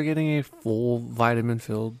make sure they're getting a full vitamin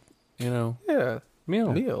filled, Yeah,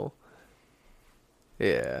 meal. meal.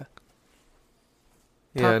 Yeah. Top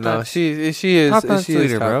Yeah, no, notch. she is Top-notch she is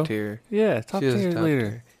leader, top bro. tier. Yeah, top She is tier top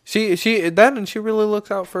leader. tier. She that and she really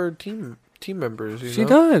looks out for her team members. You She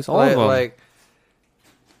know? does, all of them. Like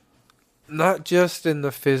not just in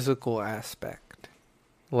the physical aspect.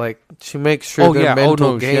 Like she makes sure Oh, their yeah. Oh,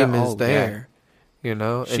 mental no, game yeah. is Oh, there. You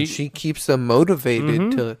know, and She- she keeps them motivated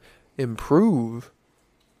Mhm. to improve.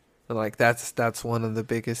 And like that's one of the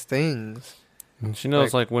biggest things. And she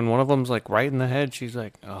knows, Like- like, when one of them's, like, right in the head, she's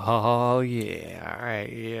like, oh, yeah, all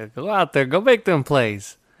right, yeah, go out there, go make them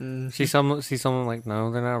plays. Mhm. See someone like, no,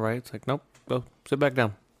 they're not right. It's like, nope, go sit back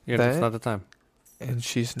down. Yeah, That- it's not the time. And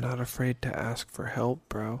she's not afraid to ask for help,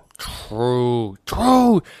 bro. True.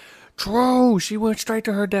 She went straight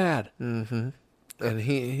to her dad. Mm-hmm. And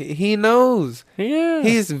he knows. Yeah.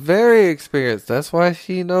 He's very experienced. That's why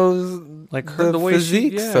she knows Like, her- the the way she-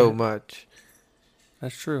 physique yeah. so much.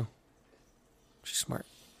 That's true. She's smart.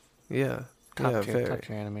 Yeah. Top yeah, tier, very. top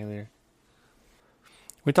tier anime leader.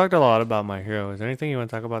 We talked a lot about My Hero. Is there anything you want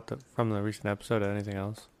to talk about from the recent episode or anything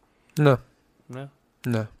else? No. No?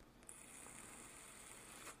 No.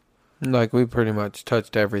 Like we pretty much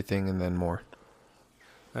touched everything and then more.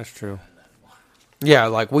 That's true. Yeah,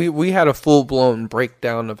 like we had a full blown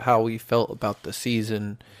breakdown of how we felt about the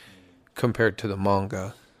season compared to the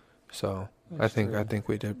manga. So I think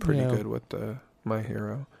we did pretty Yeah. good with the My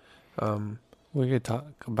Hero. We could talk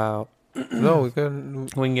about... No, we can.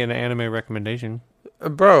 We can get an anime recommendation.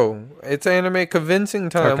 Bro, it's anime convincing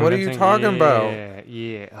time. What are you talking about?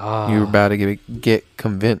 Yeah. You're about to get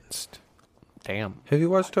convinced. Damn. Have you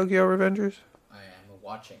watched Tokyo Revengers? I am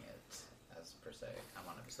watching it, as per se. I'm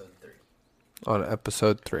on episode 3. On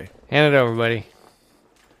episode 3. Hand it over, buddy.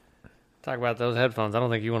 Talk about those headphones. I don't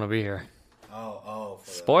think you want to be here. Oh. For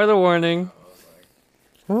Spoiler warning. I was like,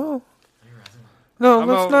 Well, you're right. no, I'm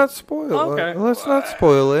let's out. not spoil it. Okay. Let's not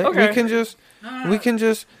spoil it. Okay. We can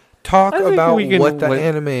just talk I think about we can what the wait.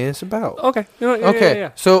 anime is about. Okay. You know, Okay,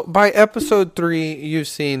 Yeah. so by episode 3, you've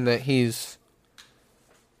seen that he's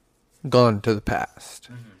gone to the past.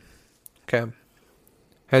 Okay.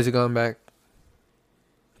 Has he gone back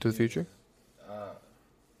to the future?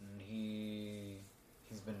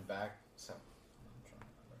 He's been back. So I'm trying to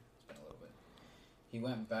remember. It's been a little bit. He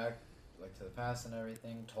went back like to the past and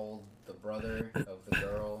everything. Told the brother of the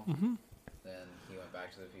girl. Then he went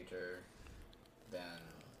back to the future. Then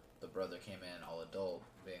the brother came in all adult,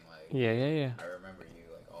 being like, Yeah. I remember you.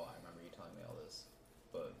 Like, oh, I remember you telling me all this,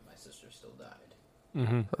 but my sister still died.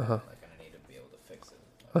 Mm-hmm. Like, I need to be able to fix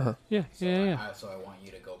it. Like, Yeah. So Yeah. so I want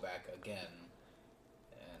you to go back again.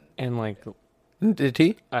 And like, Did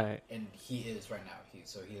he? And he is right now. He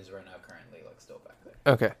is right now currently like still back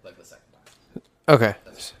there. Okay. Like the second time. Okay.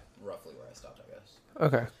 That's roughly where I stopped, I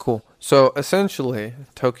guess. Okay, cool. So essentially,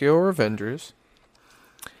 Tokyo Revengers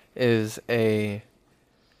is a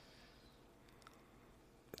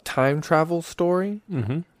time travel story,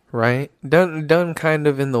 mm-hmm. right? Done kind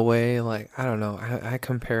of in the way, like, I don't know, I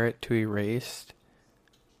compare it to Erased,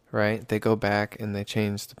 right? They go back and they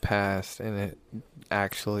change the past, and it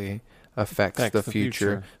actually affects the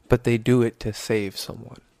future. But they do it to save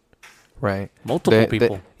someone, right? Multiple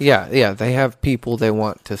people. They have people they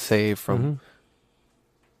want to save from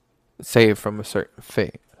a certain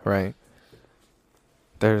fate, right?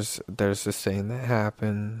 There's this thing that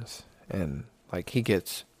happens, and like he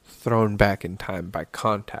gets thrown back in time by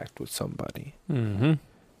contact with somebody. Mm-hmm.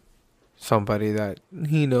 Somebody that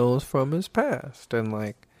he knows from his past, and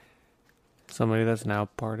like Somebody that's now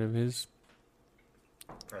part of his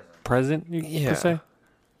Present. present, you Yeah. could say.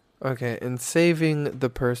 okay, and saving the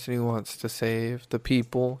person he wants to save, the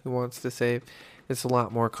people he wants to save, it's a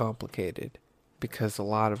lot more complicated because a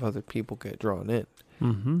lot of other people get drawn in.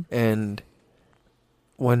 Mm-hmm. And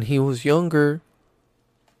when he was younger,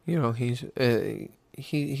 you know, he's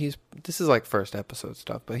this is like first episode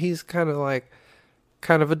stuff, but he's kind of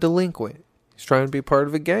a delinquent. He's trying to be part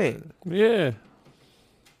of a gang. Yeah.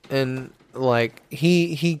 And like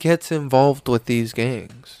he gets involved with these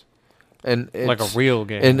gangs. And it's, Like a real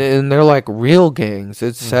game. and they're like real gangs.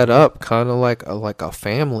 It's set up kind of like a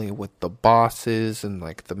family with the bosses and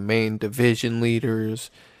like the main division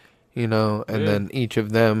leaders, you know, and Yeah. then each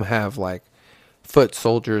of them have like foot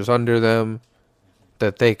soldiers under them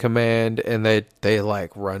that they command, and they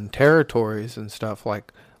like run territories and stuff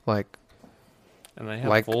like and they have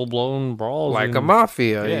like- full-blown brawls. a and-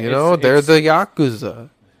 mafia, Yeah, you know. They're it's- the Yakuza.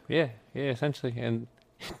 Yeah, essentially. And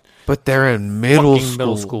But they're in middle fucking school.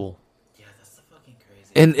 middle school. Yeah, that's the fucking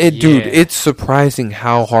crazy. And dude, Yeah. it's surprising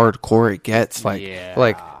how hardcore it gets. Like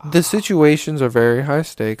the situations are very high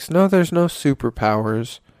stakes. No, there's no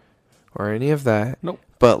superpowers or any of that. Nope.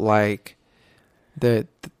 But like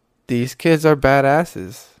these kids are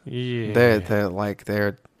badasses. Yeah.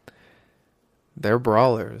 They're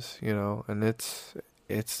brawlers, you know, and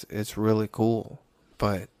it's really cool.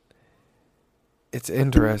 But it's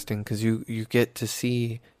interesting because you get to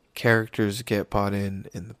see characters get bought in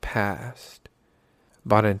the past,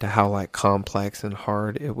 bought into how like complex and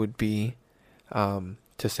hard it would be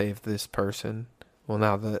to save this person. Well,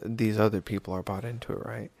 now these other people are bought into it,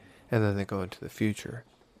 right? And then they go into the future.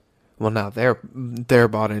 Well, now they're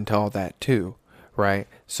bought into all that too, right?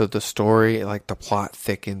 So the story, like the plot,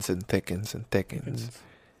 thickens and thickens and thickens,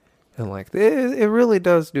 and like it really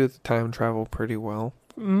does do the time travel pretty well.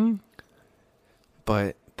 Mm-hmm.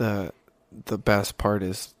 But the best part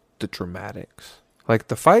is the dramatics. Like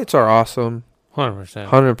the fights are awesome. 100%.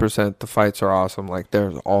 100% the fights are awesome. Like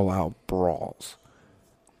there's all out brawls.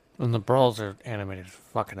 And the brawls are animated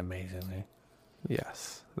fucking amazingly.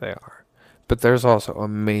 Yes, they are. But there's also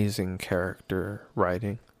amazing character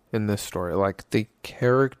writing in this story. Like the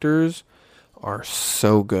characters are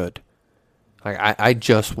so good. Like I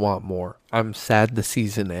just want more. I'm sad the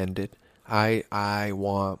season ended. I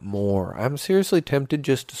want more. I'm seriously tempted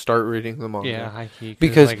just to start reading the manga. Yeah, high key.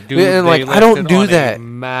 Because- like, and, like, they I don't left it do on a that.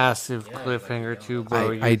 massive Yeah, cliffhanger like, too,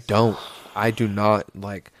 bro. I don't. I do not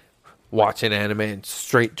like watch an anime and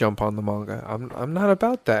straight jump on the manga. I'm not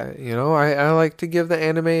about that. You know, I like to give the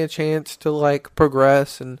anime a chance to like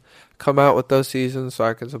progress and come out with those seasons so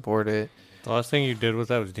I can support it. The last thing you did with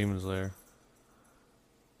that was Demon Slayer.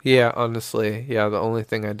 Yeah, honestly, yeah. The only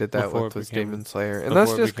thing I did that Before with it was became- Demon Slayer, and before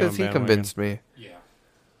that's it just became because he bandwagon. convinced me. Yeah.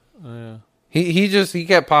 Oh, yeah. He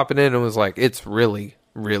kept popping in and was like, "It's really,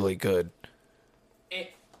 really good."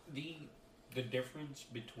 The difference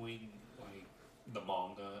between like the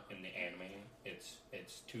manga and the anime, it's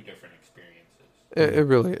two different experiences. It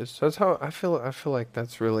really is. That's how I feel. I feel like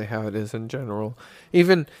that's really how it is in general.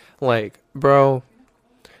 Even like, bro,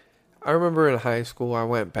 I remember in high school I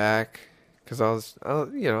went back because I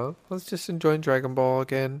was just enjoying Dragon Ball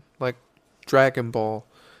again, like Dragon Ball.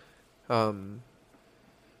 I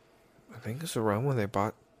think it's around when they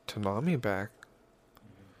bought Toonami back.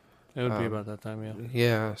 It would be Um, about that time, yeah.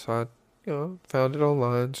 Yeah, so I, found it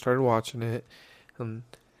online, started watching it, and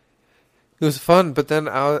it was fun. But then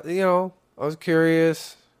I was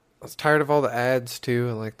curious. I was tired of all the ads too,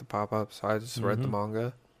 and like the pop-ups. So I just read the Mhm.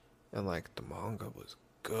 manga, and like the manga was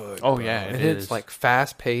good. Oh, bro. yeah, it and it's is. like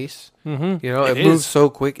fast paced. Mm-hmm. You know, it moves so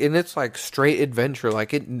quick, and it's like straight adventure.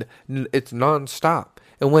 Like it's nonstop.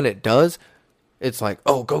 And when it does, it's like,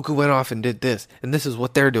 oh, Goku went off and did this, and this is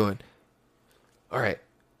what they're doing. All right,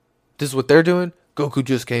 this is what they're doing. Goku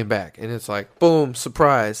just came back, and it's like, boom,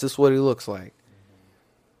 surprise! This is what he looks like.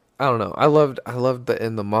 I don't know. I loved the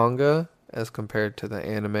in the manga as compared to the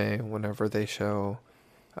anime. Whenever they show,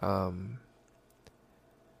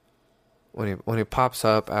 when he pops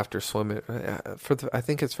up after swimming I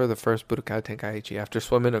think it's for the first Budokai Tenkaichi, after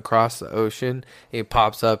swimming across the ocean, he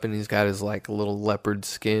pops up and he's got his like little leopard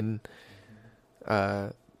skin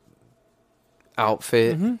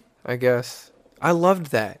outfit, Mhm. I guess. I loved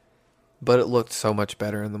that, but it looked so much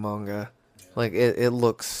better in the manga. Like it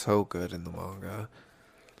looks so good in the manga.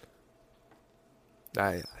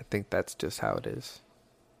 I think that's just how it is.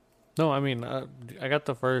 No, I mean, I got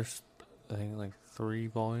the first, I think, like 3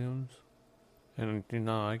 volumes, and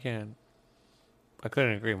I can't. I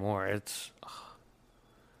couldn't agree more. It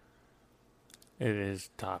is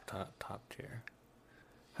top tier.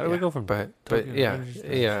 How do we go from? But Tokyo yeah,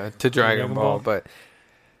 Revengers to Dragon Dragon Ball, Ball? but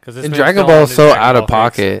 'Cause this and man's Dragon still Ball on is his so Dragon out of Ball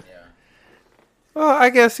fix. pocket. Yeah. Well, I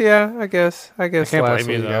guess I guess can't last blame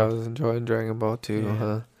you, week I though. was enjoying Dragon Ball too, Yeah.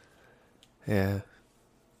 huh? Yeah.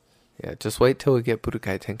 Just wait till we get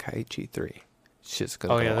Budokai Tenkaichi 3. Shit's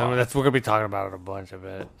gonna. Oh go yeah, off. we're gonna be talking about it a bunch of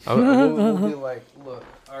it. We'll be like, look,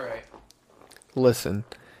 all right. Listen,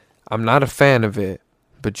 I'm not a fan of it,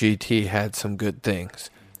 but GT had some good things.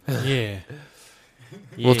 Yeah.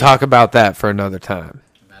 We'll talk about that for another time.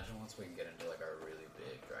 Imagine once we can get into like our really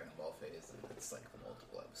big Dragon Ball phase, and it's like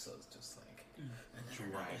multiple episodes, just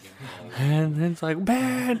like And it's like,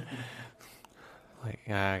 man. Like,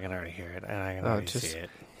 I can already hear it, and I can already just- see it.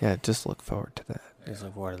 Yeah, just look forward to that. Just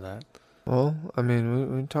look forward to that. Well, I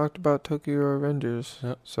mean, we talked about Tokyo Revengers,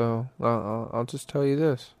 Yep. so I'll just tell you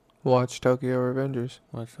this: watch Tokyo Revengers.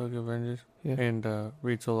 Watch Tokyo Revengers Yeah. and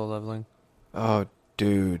read Solo Leveling. Oh,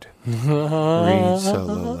 dude, read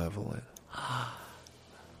Solo Leveling.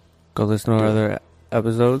 Go listen to our other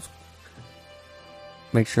episodes.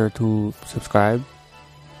 Make sure to subscribe,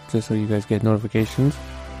 just so you guys get notifications.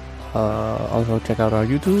 Also, check out our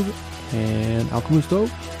YouTube and Alchemist Dope.